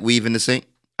dislike weave in the sink?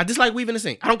 I dislike weave in the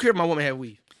sink. I don't care if my woman had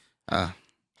weave. Okay.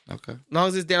 As long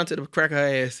as it's down to the crack of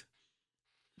her ass.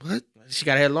 What? She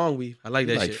gotta have long weave. I like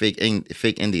that shit. Fake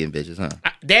Indian bitches, huh?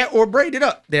 That or braid it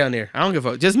up down there. I don't give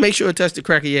a fuck. Just make sure it touch the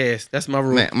crack of your ass. That's my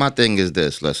rule. Man, my thing is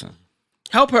this. Listen.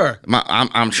 Help her.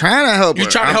 I'm trying to help her. You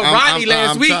trying to help Rodney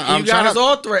last week, and you got us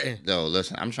all threatened. Yo,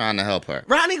 listen, I'm trying to help her.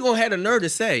 Rodney gonna have the nerve to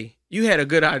say you had a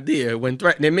good idea when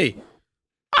threatening me.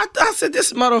 I said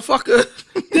this motherfucker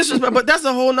disrespect, but that's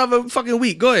a whole nother fucking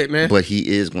week. Go ahead, man. But he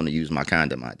is going to use my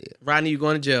condom idea. Rodney, you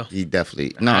going to jail? He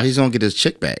definitely. No, he's gonna get his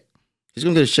chick back. He's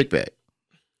gonna get his chick back.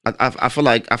 I feel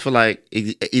like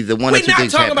either one. We're not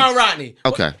talking about Rodney.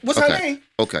 Okay. What's her name?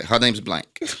 Okay, her name's Blank.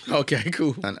 Okay,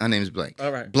 cool. Her name's Blank.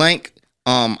 All right. Blank.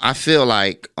 I feel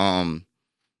like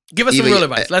give us some real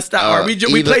advice. Let's stop.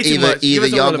 We play too much. Either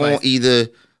y'all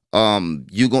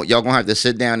gonna have to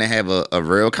sit down and have a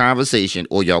real conversation,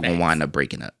 or y'all gonna wind up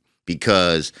breaking up.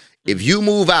 Because if you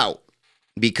move out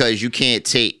because you can't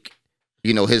take,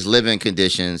 his living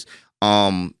conditions,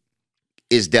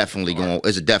 it's definitely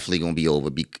gonna be over.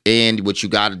 And what you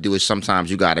got to do is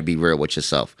sometimes you got to be real with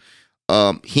yourself.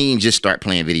 He ain't just start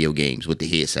playing video games with the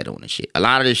headset on and shit. A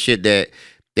lot of this shit that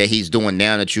he's doing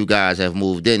now that you guys have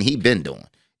moved in, he been doing.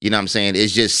 You know what I'm saying?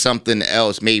 It's just something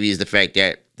else. Maybe it's the fact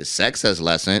that the sex has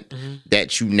lessened,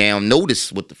 that you now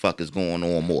notice what the fuck is going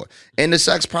on more. And the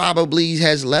sex probably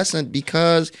has lessened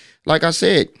because, like I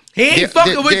said, he ain't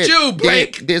fucking with you,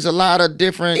 Blake. There's a lot of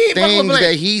different things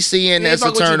that he's seeing that's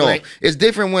a turn off. It's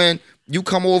different when you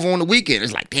come over on the weekend.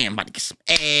 It's like, damn, I'm about to get some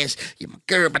ass. You're my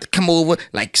girl, about to come over.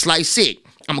 Like Slice said,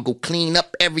 I'm gonna go clean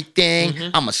up everything.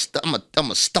 I'm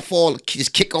gonna stuff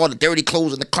just kick all the dirty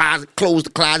clothes in the closet, close the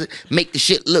closet, make the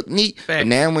shit look neat. But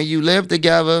now when you live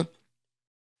together,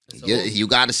 you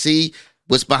got to see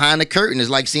what's behind the curtain. It's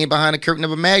like seeing behind the curtain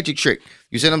of a magic trick.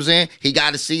 You see what I'm saying? He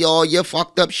got to see all your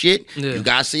fucked up shit. Yeah. You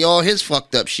got to see all his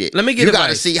fucked up shit. Let me get You got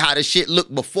to see how the shit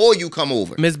look before you come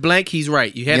over. Miss Blank, he's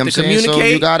right. You have to communicate. communicate.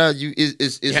 So you gotta. You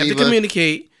have to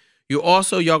communicate.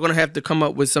 Y'all gonna have to come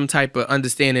up with some type of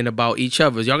understanding about each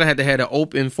other. Y'all gonna have to have an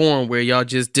open forum where y'all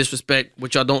just disrespect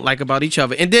what y'all don't like about each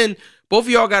other, and then both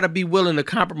of y'all gotta be willing to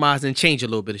compromise and change a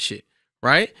little bit of shit,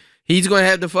 right? He's gonna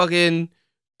have to fucking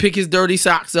pick his dirty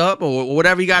socks up or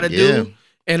whatever he gotta do,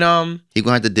 and he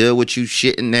gonna have to deal with you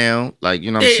shitting now, like, you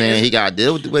know what I'm saying. He gotta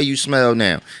deal with the way you smell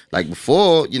now. Like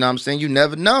before, you know what I'm saying. You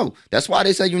never know. That's why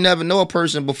they say you never know a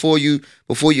person before you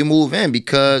move in,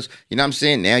 because you know what I'm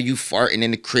saying. Now you farting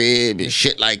in the crib and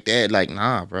shit like that. Like,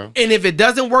 nah, bro. And if it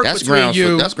doesn't work between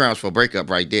you, that's grounds for a breakup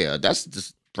right there. That's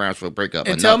just grounds for a breakup.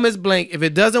 And tell Miss Blank, if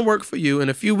it doesn't work for you, in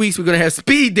a few weeks we're gonna have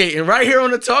speed dating right here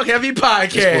on the Talk Heavy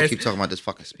podcast. We'll keep talking about this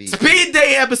fucking speed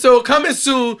dating episode coming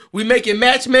soon. We making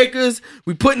matchmakers.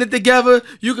 We putting it together.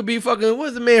 You could be fucking,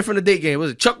 what's the man from the date game?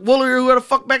 Was it Chuck Woolery who the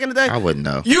fuck back in the day? I wouldn't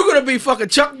know. You gonna be fucking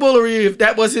Chuck Woolery if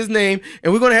that was his name,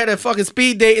 and we're gonna have that fucking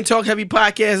speed date and Talk Heavy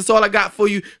podcast. That's all I got for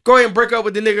you. Go ahead and break up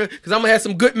with the nigga, because I'm gonna have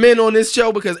some good men on this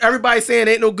show, because everybody's saying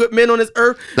there ain't no good men on this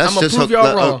earth. I'm gonna prove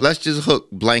y'all wrong. Let's just hook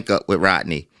Blank up with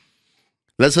Rodney.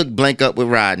 Let's hook Blank up with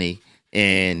Rodney,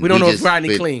 and we don't know if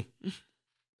Rodney clean.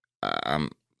 I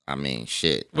mean,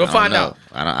 shit. We'll find out.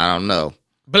 I don't know.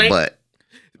 Blank,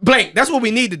 that's what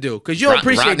we need to do, because you don't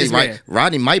appreciate this man.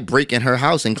 Rodney might break in her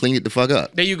house and clean it the fuck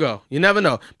up. There you go. You never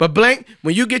know. But Blank,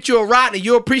 when you get you a Rodney,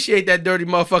 you'll appreciate that dirty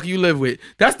motherfucker you live with.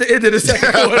 That's the end of the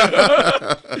second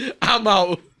quarter. I'm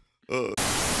out.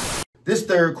 This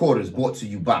third quarter is brought to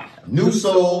you by New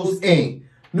Souls Inc.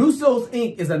 New Souls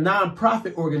Inc. is a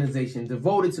non-profit organization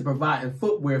devoted to providing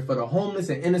footwear for the homeless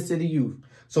and inner city youth.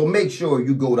 So make sure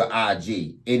you go to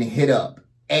IG and hit up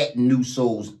at New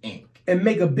Souls Inc. and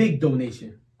make a big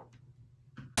donation.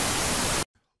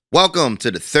 Welcome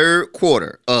to the third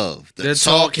quarter of the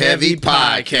Talk Heavy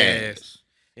podcast.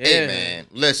 Yeah. Hey man,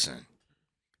 listen,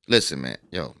 man,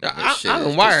 yo,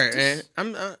 I'm wired, man.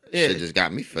 Shit just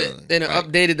got me feeling. They done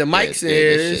updated the mics in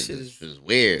here. This shit is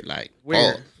weird. Like,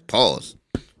 pause.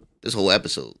 This whole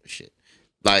episode, shit.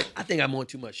 Like, I think I'm on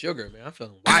too much sugar, man. I'm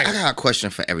feeling wired. I got a question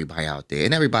for everybody out there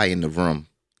and everybody in the room.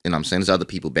 You know what I'm saying? There's other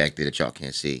people back there that y'all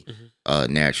can't see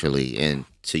naturally, and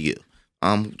to you.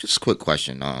 Just a quick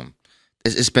question.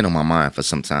 It's been on my mind for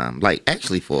some time, like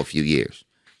actually for a few years.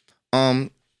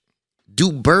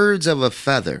 Do birds of a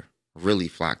feather really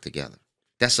flock together?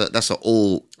 That's an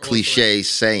old cliche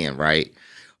saying, right?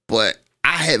 But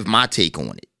I have my take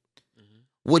on it.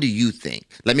 What do you think?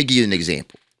 Let me give you an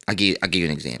example. I'll give you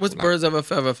an example. What's birds of a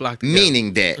feather flock together?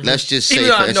 Meaning that, let's just say,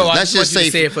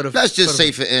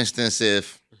 for instance,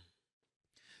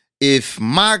 if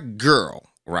my girl,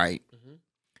 right,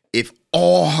 if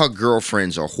all her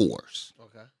girlfriends are whores,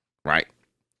 right,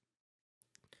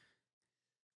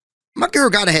 my girl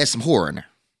gotta have some whore in her.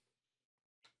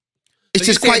 It's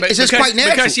just quite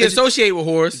natural. Because she associate with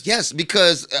whores. Yes,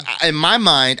 because in my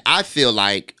mind, I feel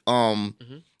like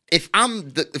if I'm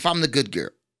the good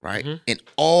girl, right, and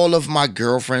all of my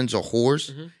girlfriends are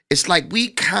whores, it's like we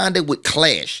kind of would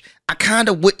clash. I kind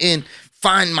of wouldn't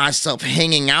find myself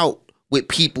hanging out with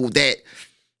people that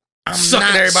I'm Sucking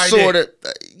not everybody sort of,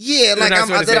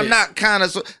 They're I'm not kind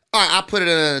of. All right, I put it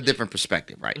in a different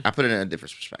perspective, right? I put it in a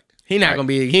different perspective. He not gonna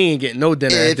be. He ain't getting no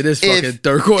dinner after this fucking if,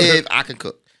 third quarter. If I can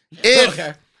cook,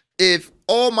 if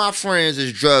all my friends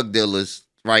is drug dealers,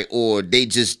 right, or they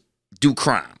just do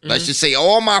crime. Let's just say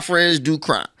all my friends do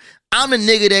crime. I'm a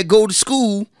nigga that go to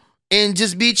school and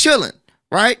just be chilling,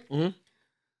 right?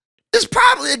 There's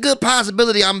probably a good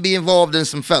possibility I'm gonna be involved in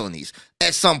some felonies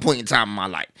at some point in time in my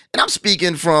life. And I'm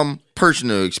speaking from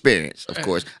personal experience, of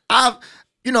course.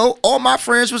 All my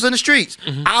friends was in the streets.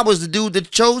 I was the dude that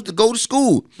chose to go to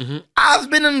school. I've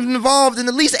been involved in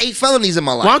at least 8 felonies in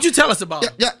my life. Why don't you tell us about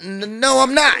it? No,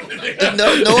 I'm not.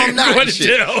 No, I'm not. Going to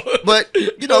jail. But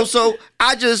so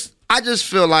I just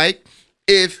feel like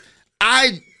if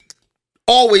I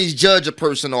always judge a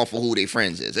person off of who their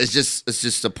friends is, it's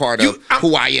just a part of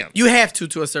who I am. You have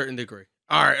to a certain degree.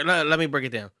 All right, let me break it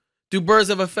down. Do birds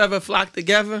of a feather flock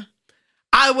together?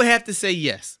 I would have to say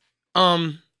yes.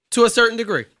 To a certain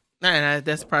degree. Nah,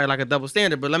 that's probably like a double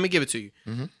standard, but let me give it to you.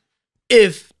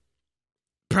 If,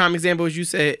 prime example, as you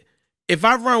said, if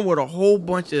I run with a whole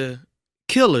bunch of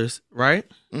killers, right?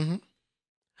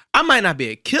 I might not be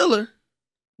a killer,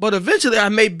 but eventually I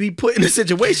may be put in a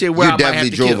situation where I might have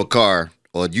to drove kill. a car,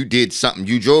 or you did something.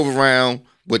 You drove around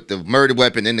with the murder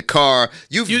weapon in the car.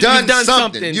 You've done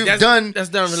something. You've done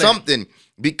something.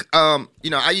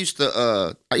 I used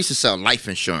to sell life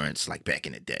insurance like back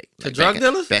in the day. To drug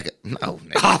dealers? No, I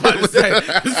was about to say,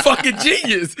 it's fucking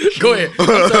genius. Go ahead.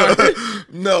 I'm sorry.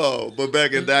 No, but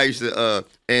back in the day, I used to,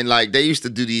 and like they used to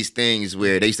do these things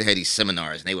where they used to have these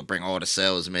seminars, and they would bring all the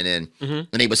salesmen in, and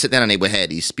they would sit down and they would have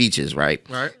these speeches, right?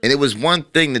 Right. And it was one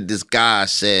thing that this guy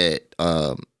said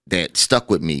that stuck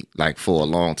with me like for a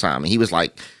long time, and he was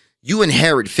like, "You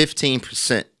inherit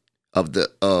 15% of the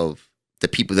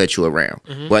people that you're around,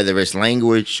 whether it's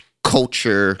language,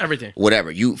 culture, everything,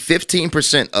 whatever.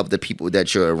 15% of the people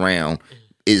that you're around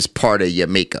is part of your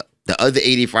makeup. The other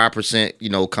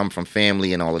 85%, come from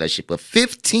family and all of that shit. But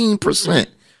 15%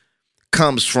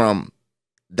 comes from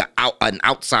an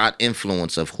outside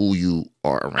influence of who you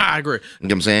are around." I agree. You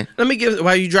know what I'm saying? Let me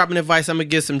while you dropping advice, I'm gonna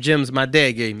give some gems my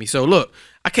dad gave me. So look,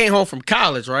 I came home from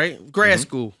college, right? Grad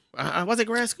school. Was it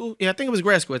grad school? Yeah, I think it was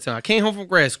grad school at the time. I came home from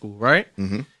grad school, right?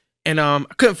 And I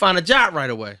couldn't find a job right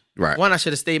away. Right. One, I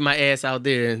should have stayed my ass out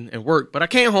there and worked. But I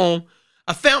came home.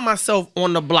 I found myself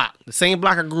on the block, the same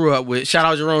block I grew up with. Shout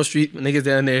out Jerome Street, niggas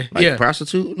down there. Like a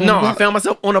prostitute? No, I found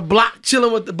myself on a block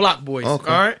chilling with the block boys.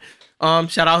 Okay. All right.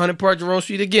 Shout out 100 Park Jerome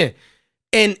Street again.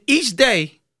 And each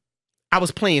day, I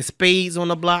was playing spades on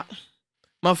the block.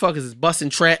 Motherfuckers is busting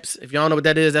traps. If y'all know what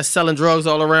that is, that's selling drugs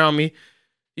all around me.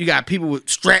 You got people with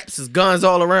straps, as guns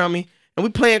all around me. And we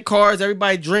playing cards,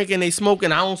 everybody drinking, they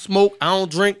smoking. I don't smoke, I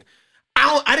don't drink.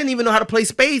 I didn't even know how to play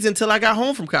spades until I got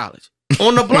home from college.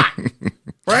 On the block.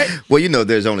 Right? Well,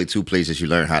 there's only 2 places you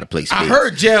learn how to play spades. I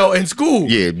heard jail and school.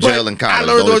 Yeah, jail and college. I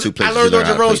learned only 2 places I learned you on learn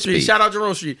how to Jerome play Street. spades. Shout out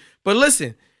Jerome Street. But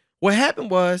listen, what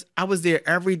happened was I was there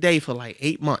every day for like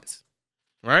 8 months.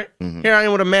 Right? Here I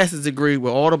am with a master's degree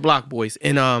with all the block boys.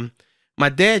 And my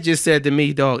dad just said to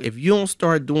me, dog, if you don't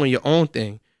start doing your own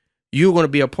thing, you're going to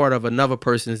be a part of another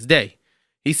person's day.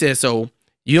 He said, so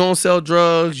you don't sell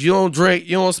drugs, you don't drink,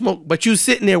 you don't smoke, but you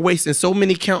sitting there wasting so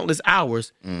many countless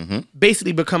hours,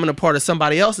 basically becoming a part of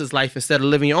somebody else's life instead of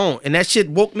living your own. And that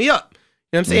shit woke me up. You know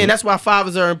what I'm saying? That's why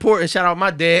fathers are important. Shout out my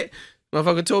dad.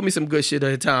 Motherfucker told me some good shit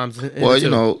at times.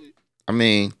 Well, I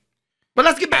mean. But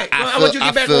let's get back. I want you to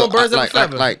get back on birds of a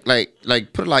feather.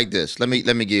 Like, put it like this. Let me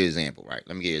give you an example, right?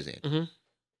 Let me give you an example.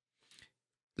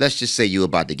 Let's just say you're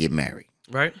about to get married.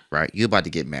 Right. Right? You're about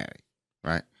to get married.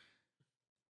 Right?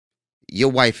 Your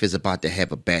wife is about to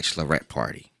have a bachelorette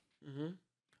party,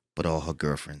 but all her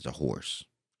girlfriends are whores.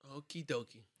 Okie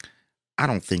dokie. I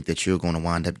don't think that you're going to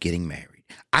wind up getting married.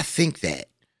 I think that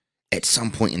at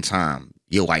some point in time,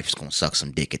 your wife's going to suck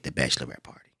some dick at the bachelorette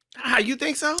party. Ah, you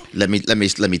think so? Let me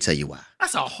tell you why.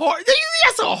 That's a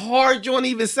hard joint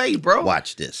to even say, bro.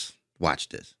 Watch this.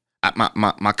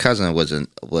 My cousin was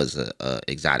a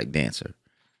exotic dancer,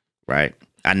 right?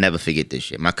 I never forget this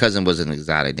shit. My cousin was an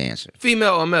exotic dancer.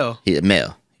 Female or male? He's a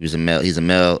male. He's a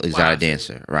male exotic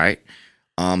dancer, right?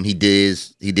 He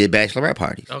did bachelorette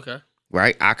parties. Okay.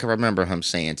 Right? I can remember him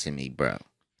saying to me, bro,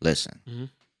 listen,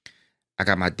 I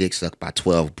got my dick sucked by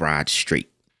 12 brides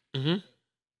straight at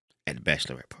the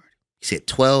bachelorette party. He said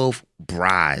 12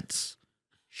 brides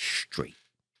straight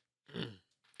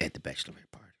at the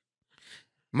bachelorette party.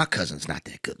 My cousin's not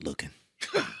that good looking.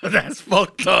 That's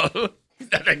fucked up.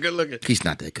 He's not that good looking. He's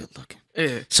not that good looking.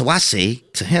 Yeah. So I say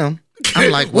to him,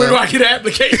 I'm like, where well, do I get an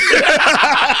application?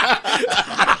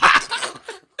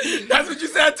 That's what you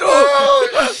said to him.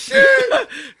 Oh shit!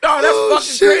 No,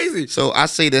 that's fucking crazy. So I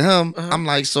say to him, I'm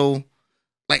like, so,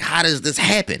 like, how does this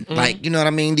happen? Like, you know what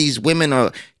I mean? These women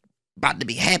are about to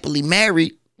be happily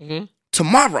married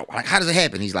tomorrow. Like, how does it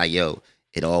happen? He's like, yo,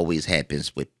 it always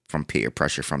happens from peer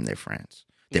pressure from their friends.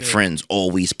 Their friends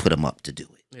always put them up to do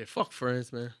it. Yeah, fuck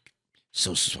friends, man.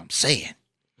 So that's what I'm saying.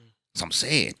 That's what I'm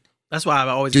saying. That's why I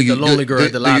always get the lonely girl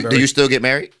at the library. Do you still get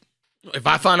married? If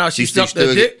I find out she sucked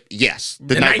her dick, yes,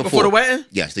 the night before the wedding,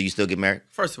 yes. Do you still get married?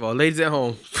 First of all, ladies at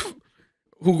home,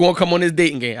 who gonna come on this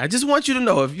dating game? I just want you to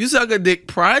know, if you suck a dick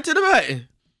prior to the wedding,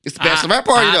 it's the bachelorette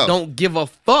party, though. I don't give a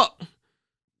fuck.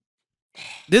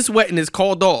 This wedding is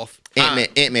called off.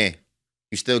 Ant-Man,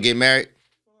 you still get married?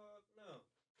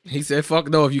 He said, "Fuck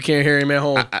no." If you can't hear him at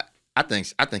home, I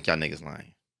think y'all niggas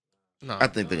lying. No, I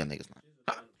think y'all niggas lying.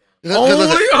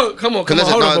 Come on,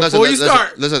 hold on. Before you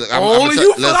start, only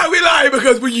you feel like we lying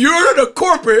because when you're the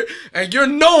corporate and you're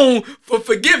known for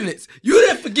forgiveness, you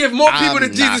didn't forgive more people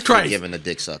than Jesus Christ. I'm giving a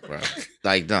dick suck, bro.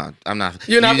 Like, no, I'm not.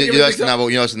 You're not forgiving a dick suck?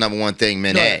 You know, it's the number one thing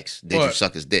men ask. Did you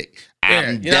suck his dick?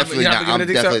 I'm you're definitely not. I'm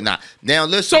definitely not. Now,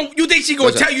 listen. So you think she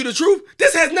gonna tell you the truth?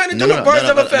 This has nothing to do with birds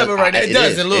of a feather right now. It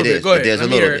does a little bit. Go ahead. It does a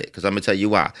little bit, because I'm gonna tell you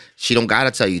why. She don't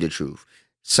gotta tell you the truth.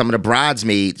 Some of the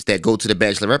bridesmaids that go to the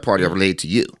bachelorette party are related to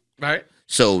you. Right.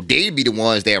 So they be the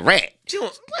ones that rat. She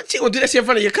gonna do that shit in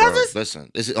front of your cousins? Bro,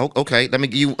 listen, okay. Let me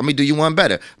do you one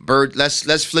better. Bird,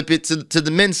 let's flip it to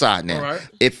the men's side now. Right.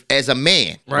 If as a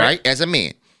man, right? As a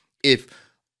man, if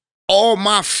all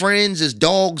my friends is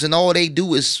dogs and all they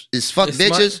do is fuck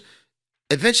bitches,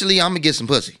 eventually I'm gonna get some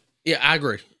pussy. Yeah, I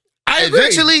agree.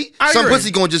 Eventually, some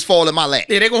pussy gonna just fall in my lap.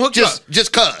 Yeah, they gonna hook you up.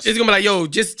 Just cuz. It's gonna be like, yo,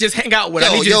 just hang out with her.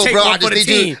 I need you to take one for the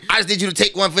team. I just need you to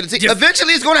take one for the team.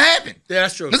 Eventually, it's gonna happen. Yeah,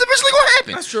 that's true. It's eventually gonna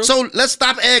happen. That's true. So let's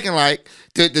stop acting like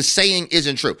the saying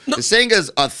isn't true. No. The saying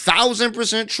is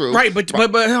 1,000% true. Right, but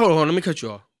hold on, let me cut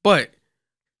you off. But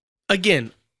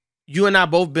again, you and I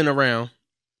both been around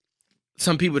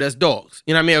some people that's dogs.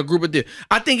 You know what I mean? A group of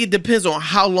I think it depends on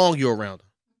how long you're around them.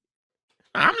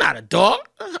 I'm not a dog.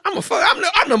 I'm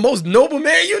the most noble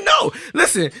man you know.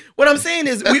 Listen, what I'm saying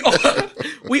is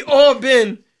we all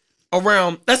been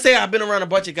around. Let's say I've been around a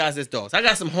bunch of guys that's dogs. I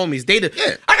got some homies.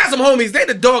 I got some homies. They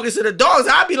the doggest of the dogs.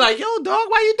 I'd be like, yo, dog,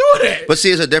 why you doing that? But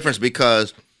see, there's a difference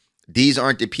because these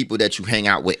aren't the people that you hang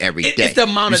out with every day. It's the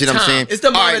amount of time. You see what I'm saying? It's the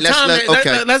amount of time.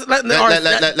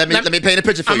 Let me paint a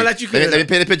picture for you. Let me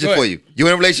paint a picture for you. You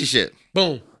in a relationship.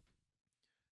 Boom.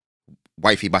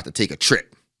 Wifey about to take a trip.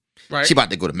 Right. She about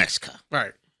to go to Mexico.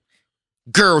 Right.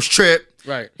 Girls trip.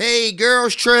 Right. Hey,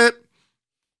 girls trip.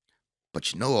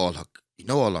 But you know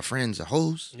all her friends are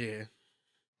hoes. Yeah.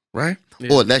 Right?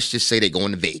 Yeah. Or let's just say they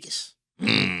going to Vegas.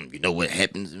 You know what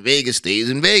happens in Vegas stays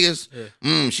in Vegas.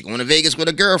 Yeah. She going to Vegas with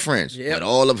her girlfriends. Yep. But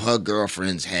all of her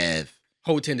girlfriends have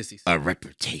whole tendencies. A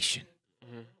reputation.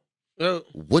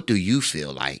 What do you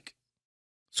feel like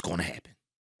is going to happen?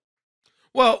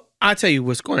 Well, I'll tell you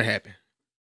what's going to happen.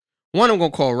 One, I'm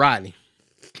going to call Rodney.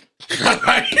 He's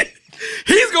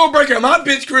going to break out my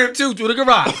bitch crib, too, through the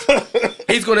garage.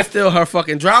 He's going to steal her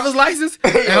fucking driver's license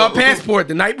and her passport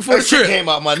the night before the trip. Came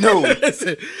out my nose.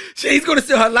 He's going to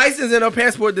steal her license and her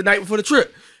passport the night before the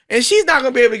trip. And she's not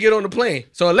going to be able to get on the plane.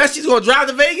 So unless she's going to drive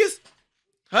to Vegas,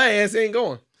 her ass ain't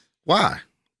going. Why?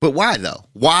 But why, though?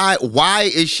 Why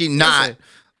is she not... Listen,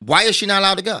 why is she not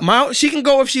allowed to go? She can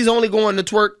go if she's only going to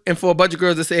twerk and for a bunch of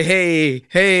girls to say, hey,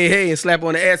 hey, hey, and slap her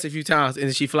on the ass a few times and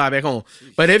then she fly back home.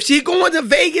 But if she going to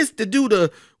Vegas to do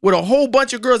with a whole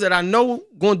bunch of girls that I know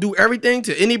going to do everything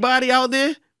to anybody out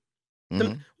there,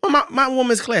 my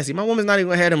woman's classy. My woman's not even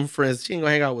going to have them friends. She ain't going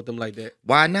to hang out with them like that.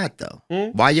 Why not, though?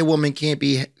 Why your woman can't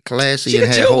be classy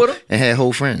and have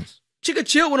whole friends? She could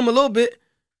chill with them a little bit.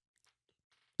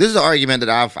 This is an argument that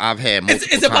I've had multiple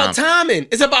times. It's about timing.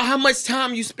 It's about how much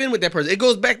time you spend with that person. It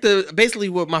goes back to basically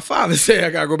what my father said.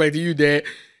 I gotta go back to you, Dad.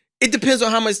 It depends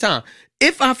on how much time.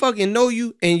 If I fucking know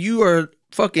you and you are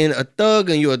fucking a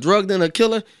thug and you're a drug dealer, a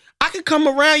killer, I can come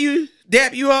around you,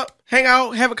 dap you up, hang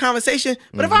out, have a conversation.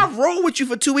 But if I roll with you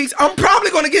for 2 weeks, I'm probably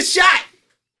gonna get shot.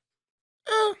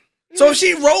 So if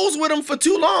she rolls with him for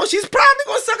too long, she's probably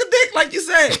gonna suck a dick, like you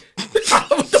said.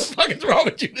 What the fuck is wrong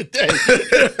with you today?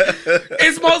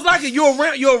 It's most likely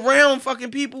you're around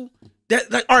fucking people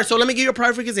that like. All right, so let me give you a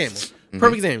perfect example.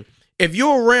 Perfect example. If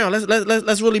you're around,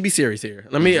 let's really be serious here.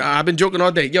 I've been joking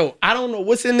all day. Yo, I don't know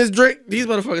what's in this drink. These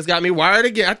motherfuckers got me wired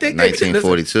again. I think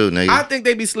 1942, nigga. I think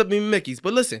they be slipping me Mickeys.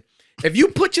 But listen, if you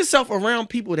put yourself around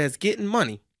people that's getting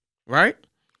money, right?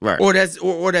 Right. or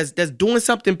that's doing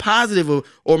something positive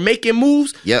or making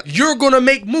moves, Yep. you're gonna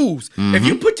make moves. If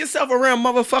you put yourself around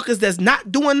motherfuckers that's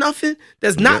not doing nothing,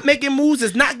 that's not making moves,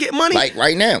 that's not getting money. Like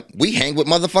right now, we hang with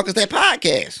motherfuckers that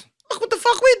podcast. Look what the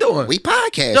fuck we doing. We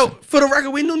podcast. Yo, for the record,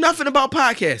 we knew nothing about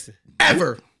podcasting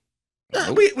ever.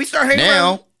 We start hanging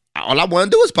around. Now, all I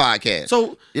want to do is podcast. So you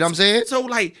know what I'm saying? So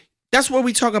like that's what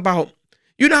we talk about.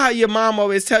 You know how your mom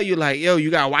always tell you like, yo,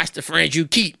 you gotta watch the friends you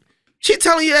keep. She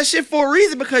telling you that shit for a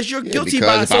reason because you're guilty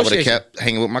by association. Because if I would have kept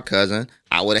hanging with my cousin,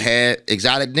 I would have had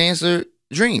exotic dancer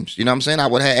dreams. You know what I'm saying? I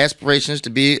would have had aspirations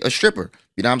to be a stripper.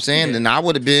 You know what I'm saying? Yeah. And I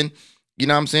would have been, you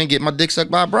know what I'm saying, get my dick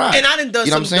sucked by a bride. And I done done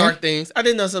you know some dark things. I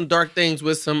done done some dark things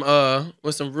with some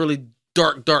really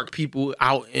dark people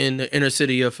out in the inner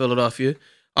city of Philadelphia.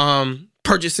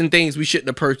 Purchasing things we shouldn't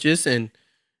have purchased and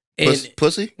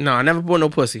pussy? No, I never bought no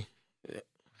pussy.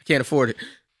 I can't afford it.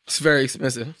 It's very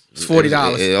expensive. It's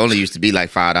 $40. It only used to be like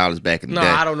 $5 back in the day. No,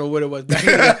 I don't know what it was back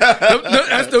in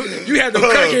the day. You had the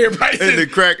crackhead prices. In the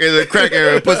crack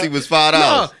era, pussy was $5.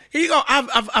 No, here you go.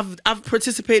 I've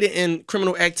participated in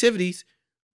criminal activities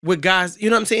with guys, you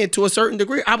know what I'm saying, to a certain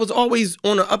degree. I was always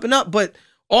on the up and up, but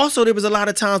also there was a lot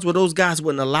of times where those guys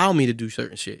wouldn't allow me to do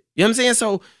certain shit. You know what I'm saying?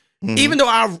 So even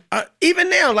though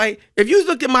even now, like, if you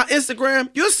look at my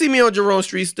Instagram, you'll see me on Jerome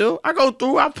Street still. I go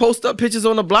through, I post up pictures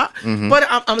on the block, but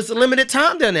it's a limited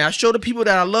time down there. I show the people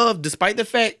that I love, despite the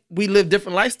fact we live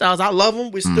different lifestyles. I love them.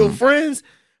 We're still friends,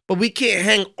 but we can't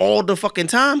hang all the fucking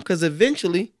time because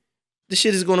eventually the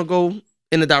shit is going to go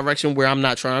in the direction where I'm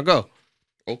not trying to go.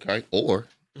 Okay. Or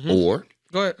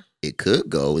Go ahead. it could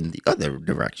go in the other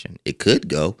direction. It could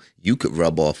go, you could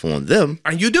rub off on them.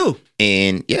 And you do.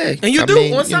 And yeah. And you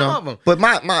do on some of them. But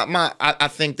I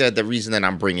think that the reason that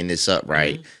I'm bringing this up,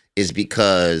 right, is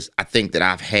because I think that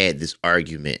I've had this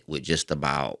argument with just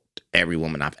about every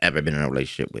woman I've ever been in a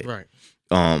relationship with. Right.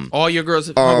 All your girls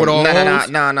with all no.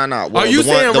 Well, are you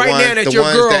saying right now that your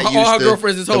girl, all her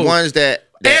girlfriends is hoes? The ones that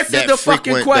answer the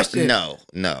fucking question. No.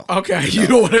 Okay, you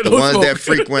don't want to know. The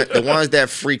ones that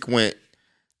frequent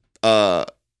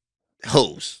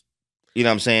hoes. You know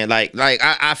what I'm saying? Like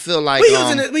I feel like we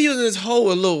using this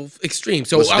hoe a little extreme.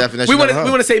 So we want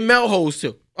to say male hoes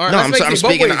too. All right, no, I'm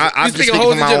speaking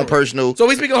from my own personal. So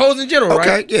we speaking hoes in general,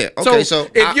 right? Okay, yeah. Okay, so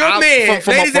if your man,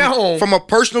 ladies at home, from a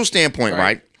personal standpoint,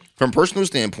 right? From a personal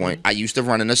standpoint, I used to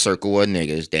run in a circle of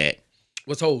niggas that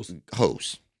what's hoes?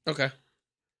 Hoes. Okay.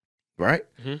 Right?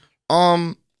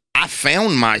 I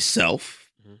found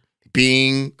myself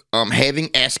being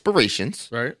having aspirations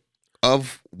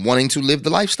of wanting to live the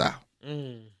lifestyle.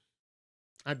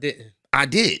 I didn't. I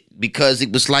did because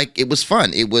it was like it was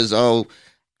fun. It was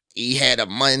he had a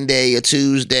Monday, a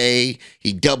Tuesday.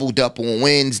 He doubled up on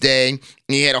Wednesday.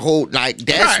 He had a whole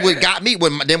that's what got me.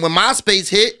 When MySpace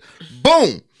hit,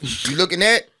 boom. You looking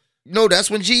at that's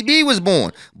when GB was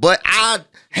born. But I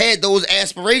had those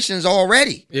aspirations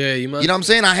already. Yeah, you must. You know what I'm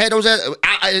saying? I had those.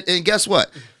 And guess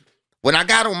what? When I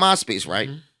got on MySpace,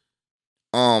 right?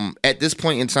 At this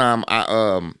point in time,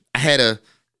 I had a.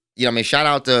 You know what I mean? Shout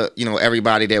out to,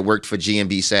 everybody that worked for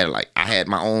GMB Satellite. I had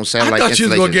my own satellite I thought you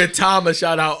was going to get Tom a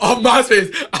shout out on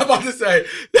MySpace. I'm about to say,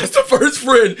 that's the first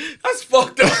friend. That's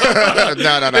fucked up.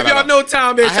 No. If y'all know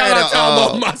Tom, man, shout out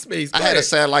Tom on MySpace. I had a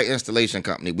satellite installation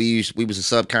company. We was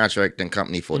a subcontracting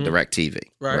company for DirecTV.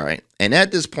 Right. And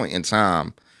at this point in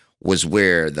time was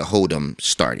where the hold'em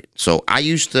started. So I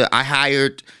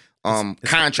hired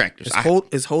contractors.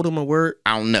 Is hold'em a word?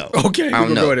 I don't know. Okay, I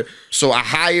don't know. So I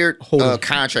hired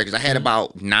contractors. I had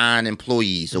about 9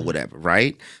 employees or whatever,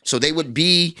 right? So they would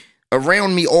be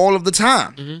around me all of the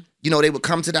time. They would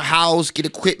come to the house, get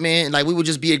equipment, like we would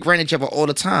just be at each other all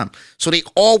the time. So they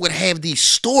all would have these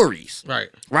stories.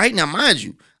 Right? Now, mind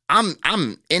you, I'm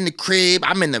in the crib,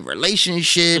 I'm in the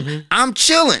relationship, I'm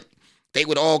chilling. They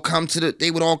would all come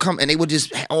and they would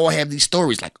just all have these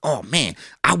stories like, oh man,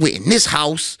 I went in this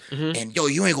house and yo,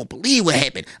 you ain't gonna believe what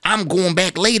happened. I'm going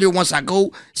back later once I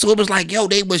go. So it was like, yo,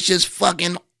 they was just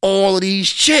fucking all of these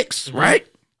chicks, right?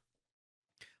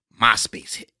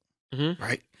 MySpace hit,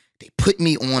 right? They put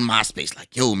me on MySpace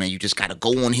like, yo, man, you just gotta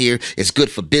go on here. It's good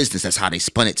for business. That's how they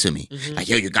spun it to me. Like,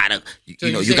 yo, you gotta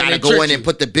go in and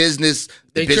put the business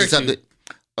up.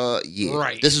 Yeah.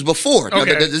 Right. This is before.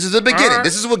 Okay. This is the beginning. Right.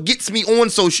 This is what gets me on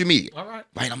social media. All right.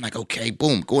 Right. I'm like, okay,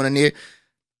 boom, going in there.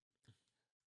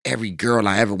 Every girl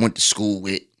I ever went to school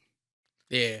with.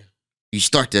 Yeah. You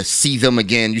start to see them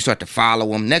again. You start to follow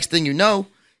them. Next thing you know,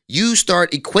 you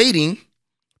start equating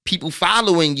people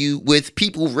following you with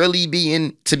people really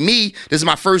being, to me, this is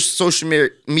my first social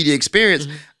media experience.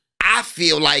 I I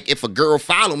feel like if a girl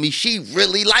follow me, she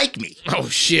really like me. Oh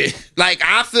shit. Like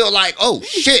I feel like, oh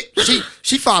shit,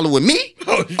 she following me.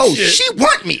 Oh, shit. She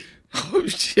want me. Oh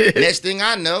shit. Next thing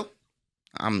I know,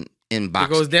 I'm inbox. It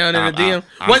goes down in the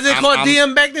DM. Was it called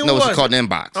DM back then? No, What it's called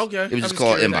inbox. Okay. It was just I'm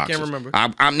called curious. inbox. I can't remember.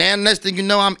 I'm now. Next thing you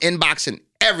know, I'm inboxing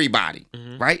everybody,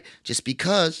 right? Just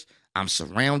because I'm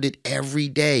surrounded every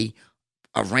day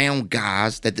around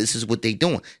guys that this is what they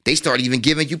doing. They start even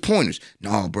giving you pointers.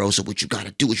 No, bro. So what you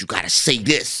gotta do is you gotta say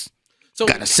this. So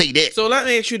Gotta say that. So let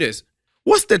me ask you this: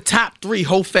 what's the top 3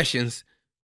 Hoe-Fessions?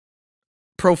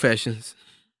 Professions.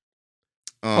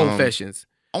 Hoe-Fessions.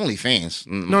 OnlyFans.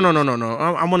 No.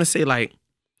 I want to say like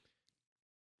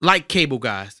cable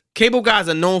guys. Cable guys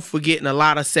are known for getting a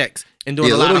lot of sex and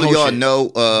doing a lot of little hoe y'all shit.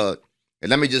 know. And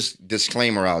let me just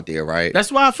disclaimer out there, right?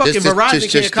 That's why fucking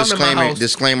Verizon can't come in my house.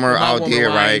 Disclaimer out there,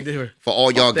 right? For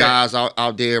all y'all that. guys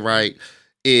out there, right?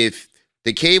 If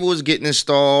the cable is getting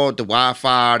installed, the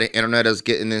Wi-Fi, the internet is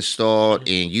getting installed,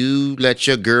 and you let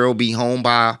your girl be home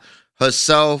by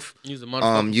herself, Use a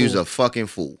motherfucking use fool. a fucking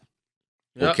fool.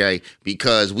 Yep. Okay?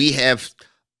 Because we have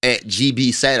at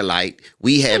GB Satellite,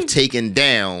 we have taken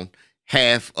down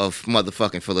half of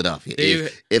motherfucking Philadelphia.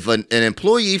 If an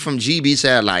employee from GB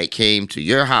Satellite came to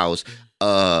your house,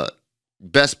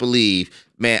 best believe,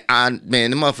 man,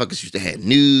 the motherfuckers used to have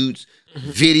nudes,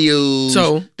 videos,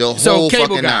 the whole cable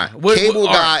fucking guy. nine. Cable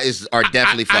guys are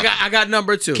definitely fucking. I got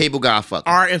number 2. Cable guy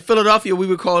fucking. All right, in Philadelphia, we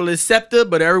would call it SEPTA,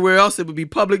 but everywhere else, it would be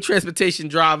public transportation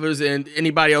drivers and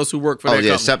anybody else who work for that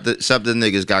company. SEPTA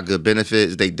niggas got good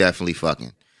benefits. They definitely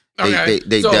fucking. Okay.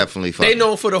 They definitely fucking. They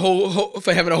known for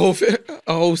for having a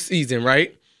whole season,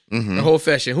 right? The whole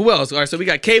fashion. Who else? All right, so we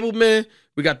got cable men,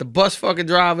 we got the bus fucking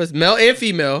drivers, male and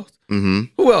female.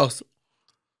 Who else?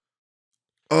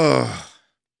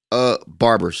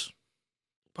 Barbers.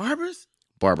 Barbers?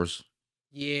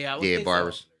 Yeah, I would think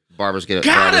barbers. So. Barbers get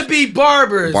Gotta be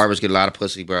barbers. Barbers get a lot of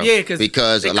pussy, bro. Yeah,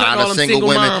 because they a lot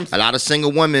of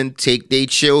single women take their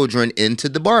children into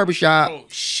the barbershop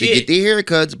to get their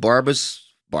haircuts.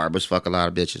 Barbers fuck a lot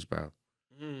of bitches, bro.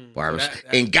 Barbers.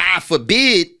 And God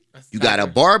forbid you got a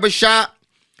barbershop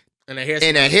and a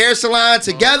hair salon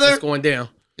together. It's going down.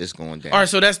 It's going down. All right,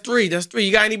 so that's 3.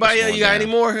 You got anybody else? You got any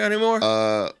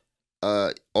more?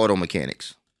 Auto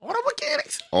mechanics. Auto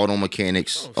mechanics?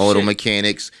 Auto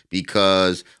mechanics,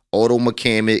 because auto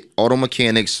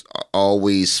mechanics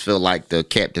always feel like the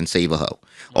Captain Save-A-Ho.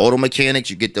 Auto mechanics,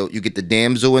 you get the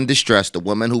damsel in distress, the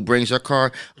woman who brings her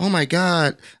car. Oh my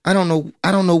God, I don't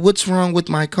know what's wrong with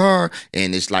my car,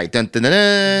 and it's like dun dun dun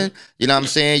dun. You know what I'm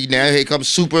saying? Now here comes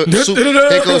Super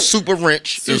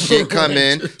Wrench and shit come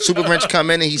in. Super Wrench come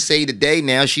in and he say today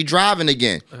now she driving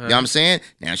again. You know what I'm saying?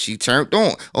 Now she turned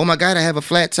on. Oh my God, I have a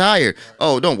flat tire.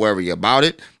 Oh, don't worry about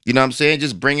it. You know what I'm saying?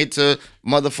 Just bring it to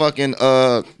motherfucking,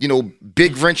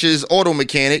 Big Wrench's auto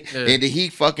mechanic, and he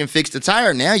fucking fixed the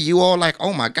tire. Now you all like,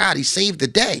 oh my God, he saved the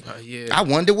day. I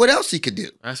wonder what else he could do.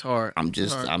 That's hard. I'm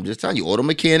just telling you, auto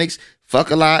mechanics fuck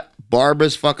a lot,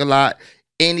 barbers fuck a lot.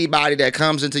 Anybody that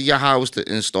comes into your house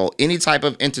to install any type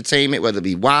of entertainment, whether it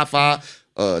be Wi-Fi,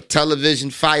 television,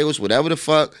 files, whatever the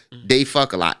fuck, they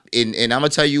fuck a lot. And I'm gonna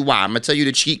tell you why. I'm gonna tell you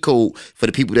the cheat code for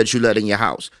the people that you let in your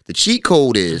house. The cheat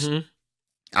code is.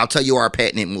 I'll tell you our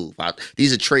patented move.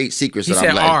 These are trade secrets. He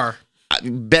said R.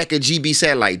 Back at GB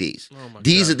Satellite days.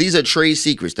 These are trade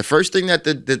secrets. The first thing that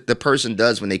the person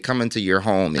does when they come into your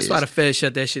home is. That's why the Fed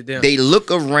shut that shit down. They look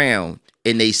around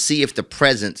and they see if the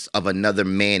presence of another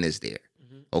man is there.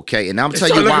 Okay, and I'm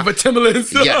telling you why. For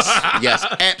Timberlands. Yes,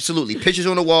 absolutely. Pictures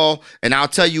on the wall, and I'll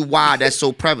tell you why that's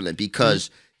so prevalent. Because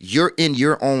you're in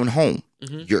your own home.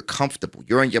 You're comfortable.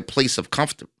 You're in your place of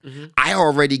comfort. I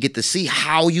already get to see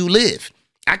how you live.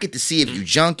 I get to see if you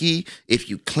junkie, if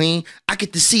you clean. I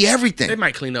get to see everything. They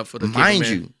might clean up for the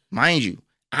mind you.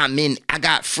 I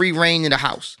got free reign in the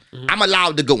house. I'm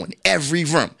allowed to go in every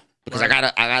room because I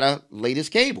gotta lay this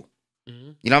cable.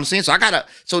 You know what I'm saying? So I gotta.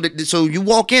 So you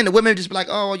walk in, the women just be like,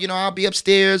 oh, I'll be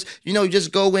upstairs.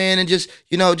 Just go in and just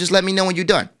let me know when you're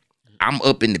done. I'm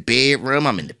up in the bedroom.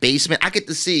 I'm in the basement. I get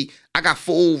to see. I got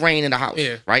full reign in the house,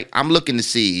 right? I'm looking to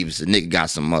see if the nigga got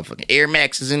some motherfucking Air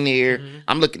Maxes in there.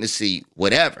 I'm looking to see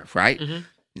whatever, right?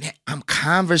 Now, I'm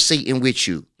conversating with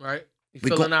you. Right.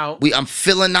 Filling out. I'm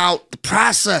filling out the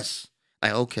process.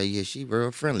 Like, okay, yeah, she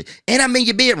real friendly. And I'm in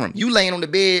your bedroom. You laying on the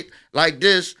bed like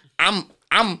this. I'm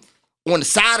on the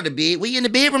side of the bed. We in the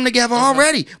bedroom together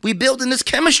already. We building this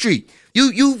chemistry.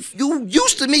 You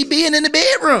used to me being in the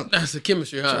bedroom. That's the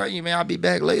chemistry, huh? Sorry, man. I'll be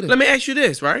back later. Let me ask you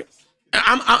this, right?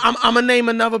 I'm gonna name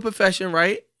another profession,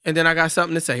 right? And then I got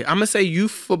something to say. I'm gonna say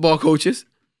youth football coaches,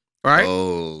 right?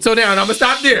 Oh. So now I'm gonna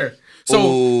stop there. So,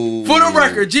 Ooh. for the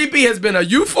record, GB has been a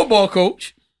youth football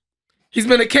coach. He's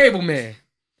been a cable man.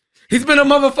 He's been a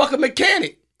motherfucking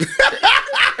mechanic.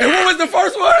 And what was the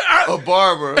first one? A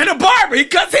barber. And a barber. He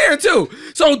cuts hair too.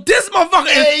 So this motherfucker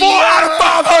is 4 out of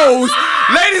 5 hoes.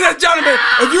 Ladies and gentlemen,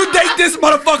 if you date this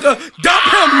motherfucker, dump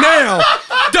him now.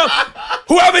 Dump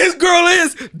whoever his girl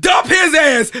is, dump his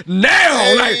ass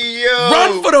now.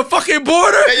 Run for the fucking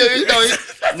border.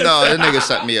 No, that nigga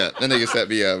set me up. That nigga set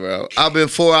me up, bro. I've been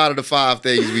 4 out of the 5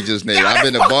 things we just named. I've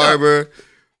been a barber,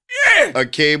 yeah, a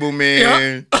cable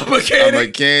man, a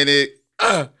mechanic.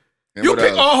 You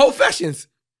pick all Hoe-Fessionals.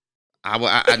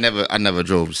 I never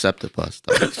drove Receptibus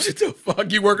though. Shit the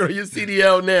fuck, you working on your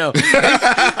CDL now? This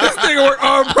nigga work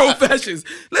all professions.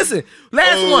 Listen,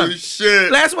 last one.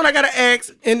 Shit. Last one I gotta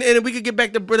ask, and we could get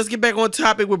back to let's get back on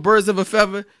topic with birds of a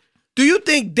feather. Do you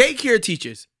think daycare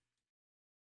teachers?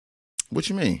 What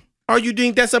you mean? Or you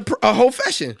think that's a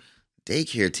Hoe-Fession?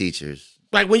 Daycare teachers.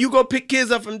 Like when you go pick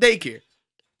kids up from daycare.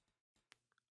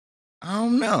 I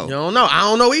don't know. You don't know. I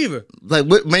don't know either. Like,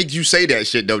 what makes you say that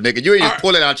shit, though, nigga? You ain't just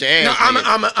pull it out your ass. No,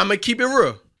 I'm gonna keep it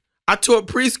real. I taught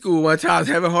preschool one time. I was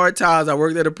having hard times. I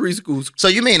worked at a preschool. So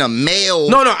you mean a male?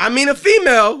 No, I mean a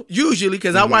female, usually,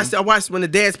 because I watched when the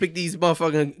dads pick these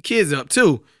motherfucking kids up,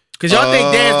 too. Because y'all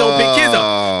think dads don't pick kids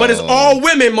up. But it's all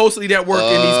women, mostly, that work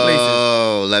in these places.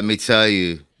 Oh, let me tell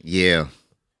you. Yeah.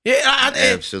 Yeah,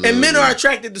 absolutely. And men are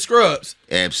attracted to scrubs.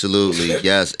 Absolutely,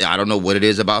 yes. I don't know what it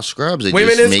is about scrubs.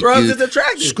 Women in scrubs is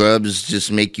attractive. Scrubs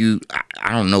just make you.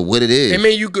 I don't know what it is. I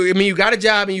mean, you got a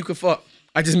job and you can fuck.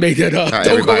 I just made that up. Right,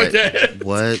 Don't go with that.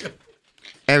 What?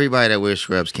 Everybody that wears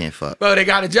scrubs can't fuck. Well, they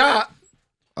got a job.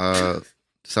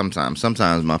 Sometimes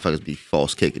motherfuckers be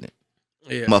false kicking it.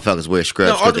 Yeah. Motherfuckers wear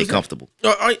scrubs because they comfortable.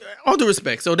 All due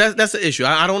respect. So that's the issue.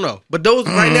 I don't know. But those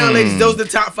right now, ladies, those are the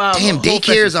top 5. Damn,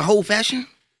 daycare is a whole fashion?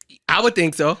 I would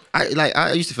think so.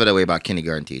 I used to feel that way about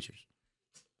kindergarten teachers.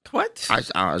 What?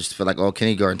 I used to feel like all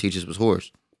kindergarten teachers was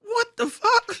whores. What the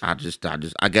fuck? I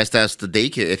guess that's the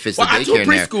daycare. If it's the I daycare taught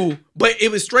preschool, but it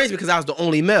was strange because I was the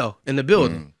only male in the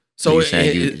building. So you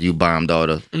saying you bombed all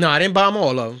the? No, I didn't bomb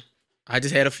all of them. I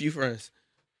just had a few friends.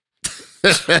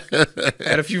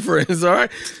 Had a few friends, all right?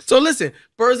 So listen,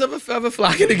 birds of a feather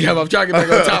flocking together. I'm trying to get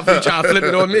back on top of you, trying to flip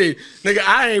it on me. Nigga,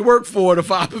 I ain't worked for the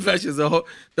 5 professions the whole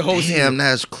season. Damn,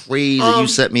 that's crazy. You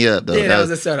set me up, though. Yeah, that was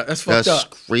a setup. That's fucked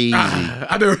up. That's crazy.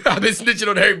 I've been snitching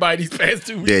on everybody these past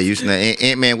 2 weeks. Yeah, you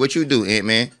Ant-Man, what you do,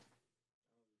 Ant-Man?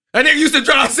 That nigga used to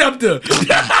drive Scepter.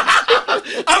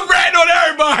 I'm ratting on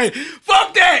everybody.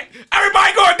 Fuck that.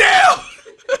 Everybody going down.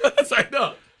 It's like,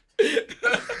 no.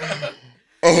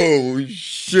 Oh,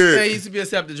 shit. Yeah, he used to be a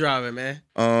Scepter driver, man.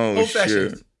 Oh,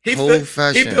 Hoe-Fessionals. shit.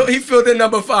 Hoe-Fessionals. He filled in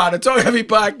number 5. The Talk Heavy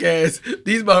podcast.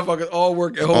 These motherfuckers all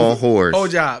work at all whores. Whole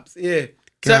jobs. Yeah.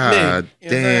 God me.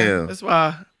 damn. That's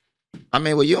why. I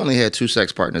mean, well, you only had 2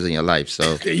 sex partners in your life,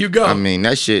 so there you go. I mean,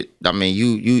 that shit. I mean,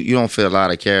 you don't fit a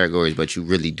lot of categories, but you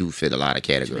really do fit a lot of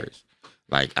categories.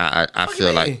 Like I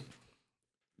feel like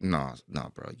no,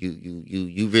 bro.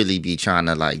 You really be trying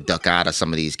to like duck out of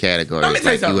some of these categories. Let me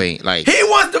tell you something. You ain't like. He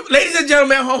wants to, ladies and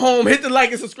gentlemen at home, hit the like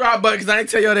and subscribe button because I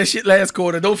didn't tell y'all that shit last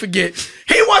quarter. Don't forget.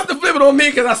 He wants to flip it on me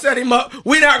because I set him up.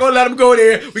 We not gonna let him go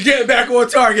there. We getting back on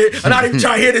target. I'm not even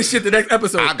trying to hear this shit the next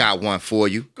episode. I got one for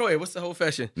you. Go ahead. What's the whole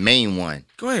fashion? Main one.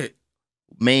 Go ahead.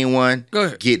 Main one. Go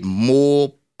ahead. Get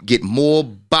more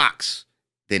box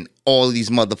than all of these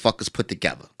motherfuckers put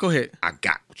together. Go ahead. I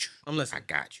got you. I'm listening.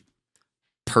 I got you.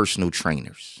 Personal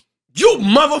trainers. You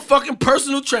motherfucking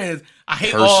personal trainers. I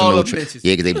hate all the bitches.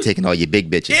 Yeah, because they be taking all your big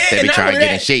bitches. Yeah, they be trying to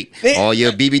get in shape. All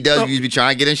your BBWs be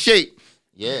trying to get in shape.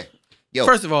 Yeah. Yo,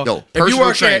 first of all,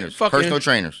 personal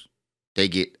trainers, they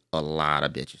get a lot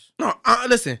of bitches. No,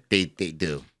 listen. They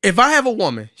do. If I have a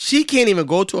woman, she can't even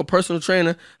go to a personal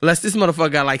trainer unless this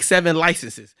motherfucker got like 7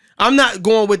 licenses. I'm not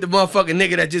going with the motherfucking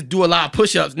nigga that just do a lot of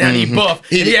push-ups. Now he buff.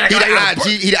 He the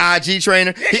IG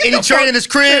trainer. He training his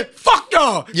crib. Fuck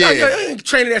y'all. Yeah. Y'all ain't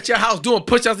training at your house doing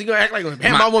push-ups. You gonna act like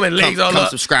my woman legs all up. Come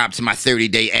subscribe to my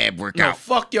 30-day ab workout. No,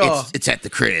 fuck y'all. It's at the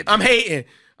crib. I'm hating.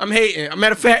 A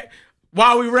matter of fact,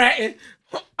 while we ratting,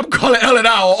 I'm calling Ellen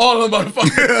out on all of them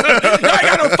motherfuckers. Y'all ain't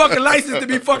got no fucking license to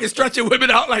be fucking stretching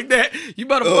women out like that. You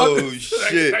motherfuckers.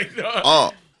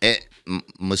 Oh, shit.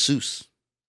 Masseuse.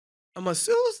 A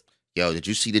masseuse? Yo, did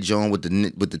you see the joint with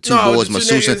the two boys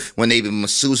masseusing? When they be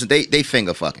masseusing, they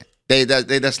finger fucking.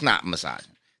 That's not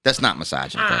massaging. That's not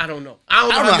massaging. I don't know. I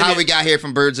don't know how we got here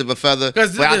from birds of a feather,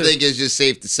 but I think it's just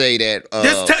safe to say that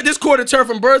this quarter turned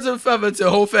from birds of a feather to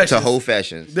Hoe-Fessionals. To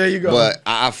Hoe-Fessionals. There you go. But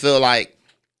I feel like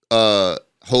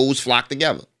hoes flock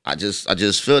together. I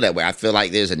just feel that way. I feel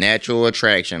like there's a natural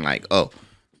attraction. Like,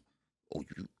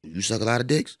 You suck a lot of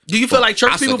dicks. Do you feel like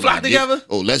church I people suck a lot flock of dicks. together?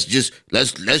 Oh, let's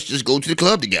just go to the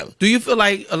club together. Do you feel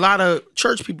like a lot of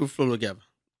church people flock together?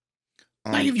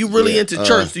 Like if you really into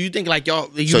church, do you think like y'all?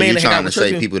 You so may you're hang out trying to with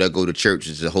say church people that go to church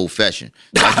is a whole fashion?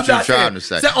 That's what I'm you're trying to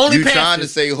say. Only you pastors. trying to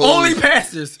say hoes? Only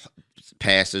pastors.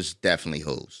 Pastors definitely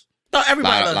hoes. No,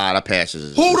 everybody. A lot of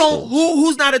pastors.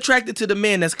 Who's not attracted to the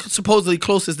man that's supposedly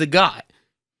closest to God?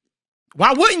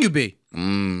 Why wouldn't you be? You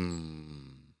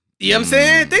know what I'm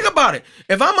saying? Think about it.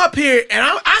 If I'm up here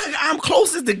and I'm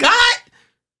closest to God,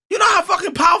 you know how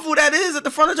fucking powerful that is at the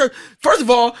front of church. First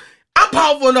of all, I'm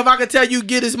powerful enough I can tell you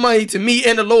get this money to me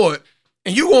and the Lord,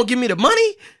 and you gonna give me the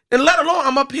money? And let alone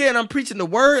I'm up here and I'm preaching the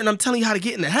word and I'm telling you how to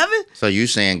get into heaven. So you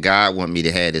saying God want me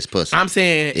to have this pussy? I'm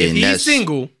saying if he's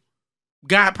single,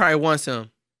 God probably wants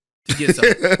him to get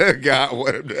something. God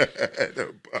wanted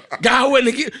him. God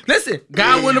wouldn't get. Listen,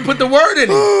 God wouldn't have put the word in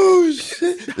it. Oh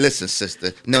shit! Listen,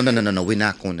 sister. No. We're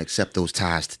not going to accept those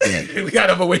ties today. We got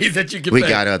other ways that you can. We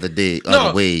got other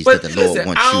ways that the Lord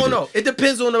wants you. I don't know. It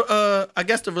depends on the. I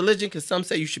guess the religion, because some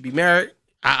say you should be married.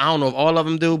 I don't know if all of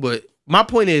them do, but my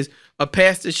point is, a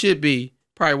pastor should be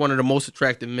probably one of the most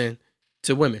attractive men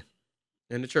to women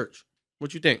in the church.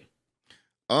 What you think?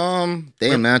 Damn,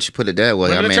 now that you put it that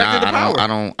way. I mean,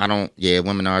 I don't. Yeah,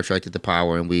 women are attracted to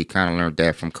power, and we kind of learned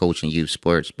that from coaching youth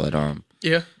sports. But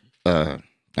yeah.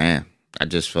 Damn, I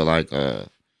just feel like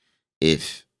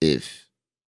if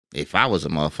I was a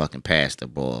motherfucking pastor,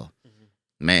 boy,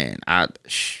 man, I'd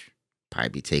probably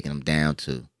be taking them down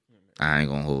too. I ain't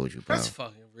gonna hold you, bro. That's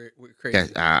fucking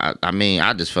crazy. I mean,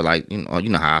 I just feel like you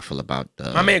know how I feel about.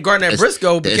 My man Garnett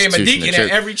Briscoe became a deacon at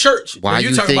every church. Why do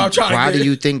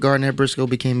you think Garnett Briscoe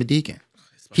became a deacon?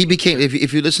 He became.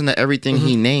 If you listen to everything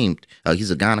he named,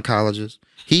 he's a gynecologist.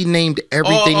 He named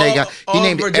everything they got. He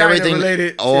named everything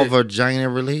related. All vagina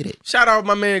related. Shout out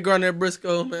my man Garnett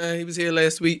Briscoe, man. He was here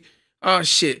last week. Oh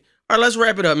shit. All right, let's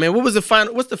wrap it up, man. What's the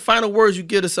final words you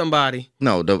give to somebody?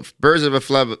 No, the birds of a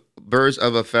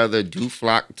feather do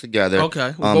flock together.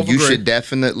 Okay. You should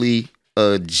definitely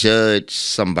judge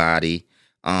somebody.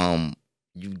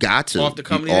 You got to off the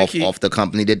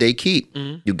company that they keep.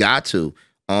 You got to.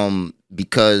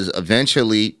 Because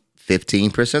eventually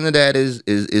 15% of that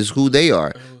is who they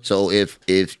are. So if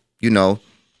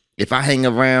I hang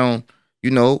around,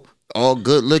 all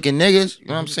good looking niggas, you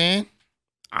know what I'm saying?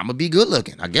 I'm gonna be good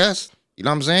looking, I guess. You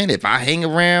know what I'm saying? If I hang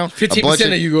around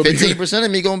 15% of you gonna 15%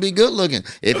 of me gonna be good looking.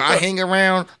 If I hang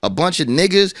around a bunch of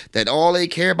niggas that all they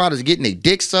care about is getting their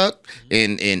dick sucked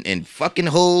and fucking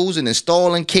hoes and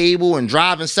installing cable and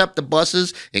driving SEPTA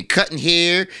buses and cutting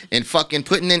hair and fucking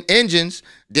putting in engines,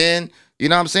 then you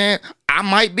know what I'm saying? I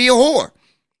might be a whore.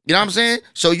 You know what I'm saying?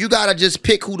 So you gotta just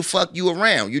pick who the fuck you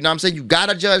around. You know what I'm saying? You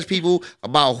gotta judge people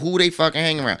about who they fucking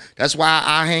hang around. That's why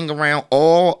I hang around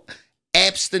all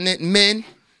abstinent men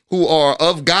who are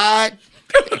of God.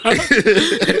 Won't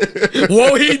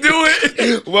he do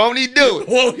it? Won't he do it?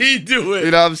 Won't he do it?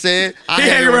 You know what I'm saying? He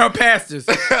hang around pastors.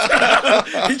 He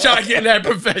trying to get in that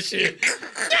profession.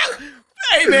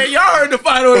 Hey, man, y'all heard the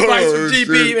final advice from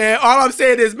GB, man. All I'm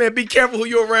saying is, man, be careful who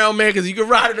you're around, man, because you can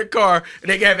ride in a car and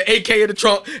they can have an AK in the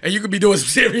trunk and you could be doing some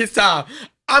serious time.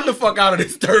 I'm the fuck out of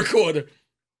this third quarter.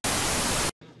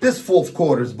 This fourth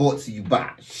quarter is brought to you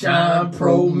by Shine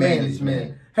Pro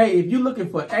Management. Hey, if you're looking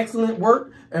for excellent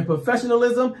work and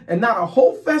professionalism and not a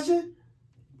whole fashion,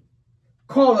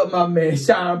 call up my man,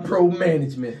 Shine Pro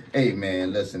Management. Hey,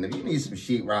 man, listen, if you need some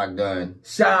sheetrock done,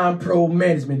 Shine Pro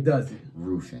Management does it.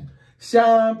 Roofing.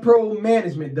 Shine Pro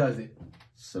Management does it.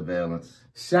 Surveillance.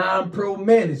 Shine Pro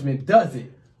Management does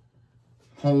it.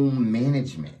 Home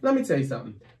management. Let me tell you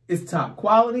something. It's top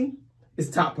quality, it's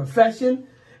top profession,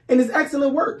 and it's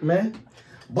excellent work, man.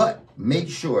 But make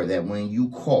sure that when you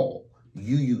call,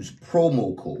 you use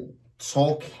promo code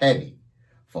TALKHEAVY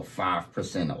for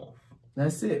 5% off.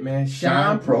 That's it, man.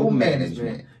 Shine Pro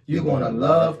Management. You're going to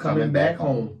love coming back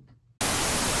home.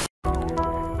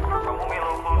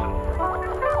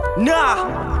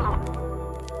 Nah.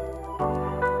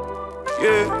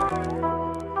 Yeah.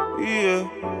 Yeah.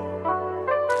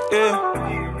 Yeah.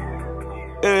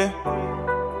 Yeah.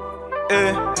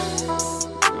 Yeah.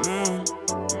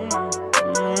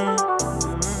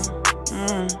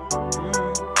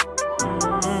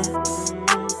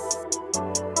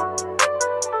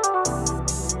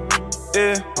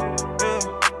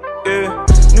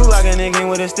 New like a nigga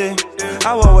with a stick.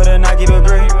 I walk with a Nike but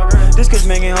gray. This kid's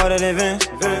making harder than Vince.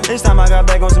 This time I got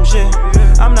back on some shit.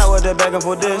 I'm not with the back and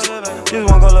for this.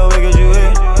 Just one color wicked you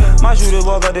hit. My shooters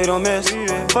walk out, they don't miss.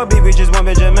 Fuck BB, just one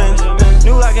Benjamin.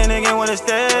 New like a nigga with a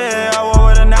stick. I walk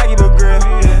with a Nike but gray.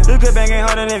 This kid banging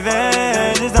harder than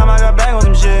Vince. This time I got back on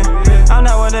some shit. I'm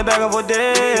not with the back and forth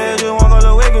there. Just one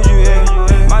color way cause you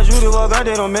here. My shooter walk out,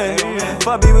 they don't miss.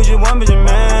 Fuck beef, we just one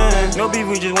Benjamin. No beef,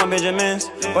 we just one Benjamins.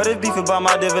 But it's beef about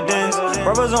my dividends.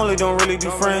 Brothers only don't really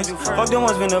do friends. Fuck the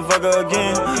ones finna fuck her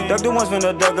again. Duck the ones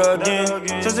finna duck her again.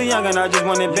 Since a youngin', I just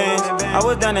wanted bands. I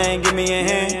was down there and give me a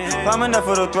hand. Climbing up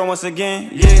for the throne once again.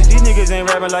 Yeah, these niggas ain't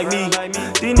rapping like me.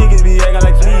 These niggas be acting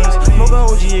like fleas. Smoking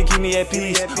OG and keep me at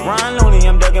peace. Ryan lonely,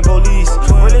 I'm ducking police.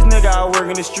 Realest nigga, I work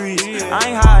in the streets. I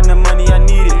ain't hiding the money, I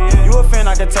need it. You a fan,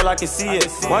 I can tell, I can see it.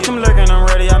 Watch them lurking, I'm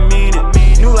ready, I mean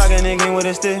it. New like a nigga with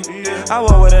a stick. I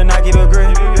walk with a Nike but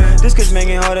grip. This bitch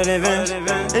making harder than Vince.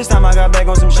 This time I got back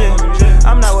on some shit.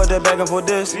 I'm not with the back and forth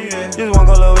this. Just one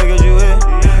color way cause you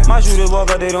hit. My shooters walk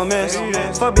out, they don't miss.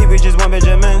 Fuck beef, bitch, just one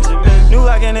Benjamins. New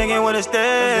like a nigga with a stick.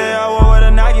 I walk with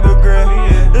a Nike but grip.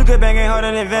 This bitch banging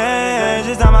harder than Vince.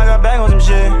 This time I got back on some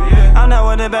shit. I'm not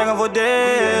with the back and forth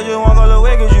this. Just one color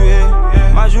way cause you hit.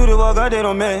 My shooter walk out, they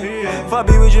don't miss. Fuck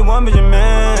beef, with just one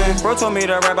Benjamin. Bro told me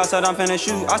to rap, I said I'm finna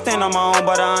shoot. I stand on my own,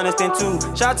 but I understand too.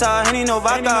 Shots out, Henny, no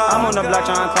vodka. I'm on the block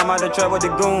trying to climb out the trap with the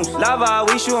goons. Lava,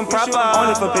 we shootin' proper.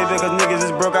 Only for paper, cause niggas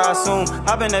is broke, I assume.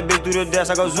 Hop in that bitch through the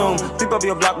desk, I go zoom. Pick up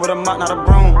your block with a mop, not a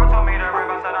broom. Bro told me to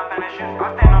rap, I said I'm finna shoot.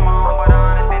 I stand on my own, but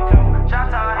I understand too.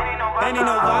 Shots out, Henny,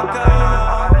 no vodka.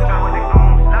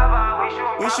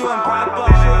 We shootin'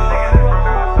 proper.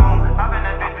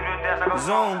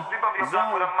 Zoom.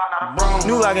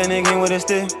 New like a nigga with a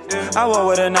stick. I walk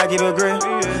with a Nike but grip.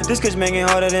 This bitch making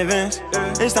harder than Vince.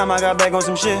 This time I got back on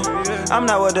some shit. I'm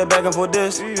not with the back and forth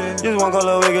this. Just one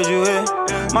color way cause you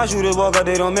hit. My shooters walk out,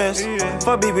 they don't miss.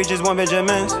 Fuck beef, just one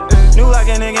Benjamins. New like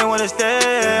a nigga with a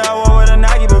stick. I walk with a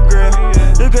Nike but grip.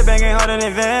 This bitch banging harder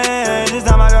than Vince. This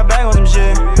time I got back on some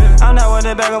shit. I'm not with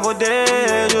the back and forth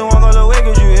this. Just one color way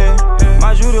cause you hit.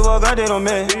 My shooters walk out, they don't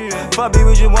miss. Fuck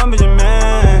beef, just one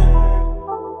Benjamin.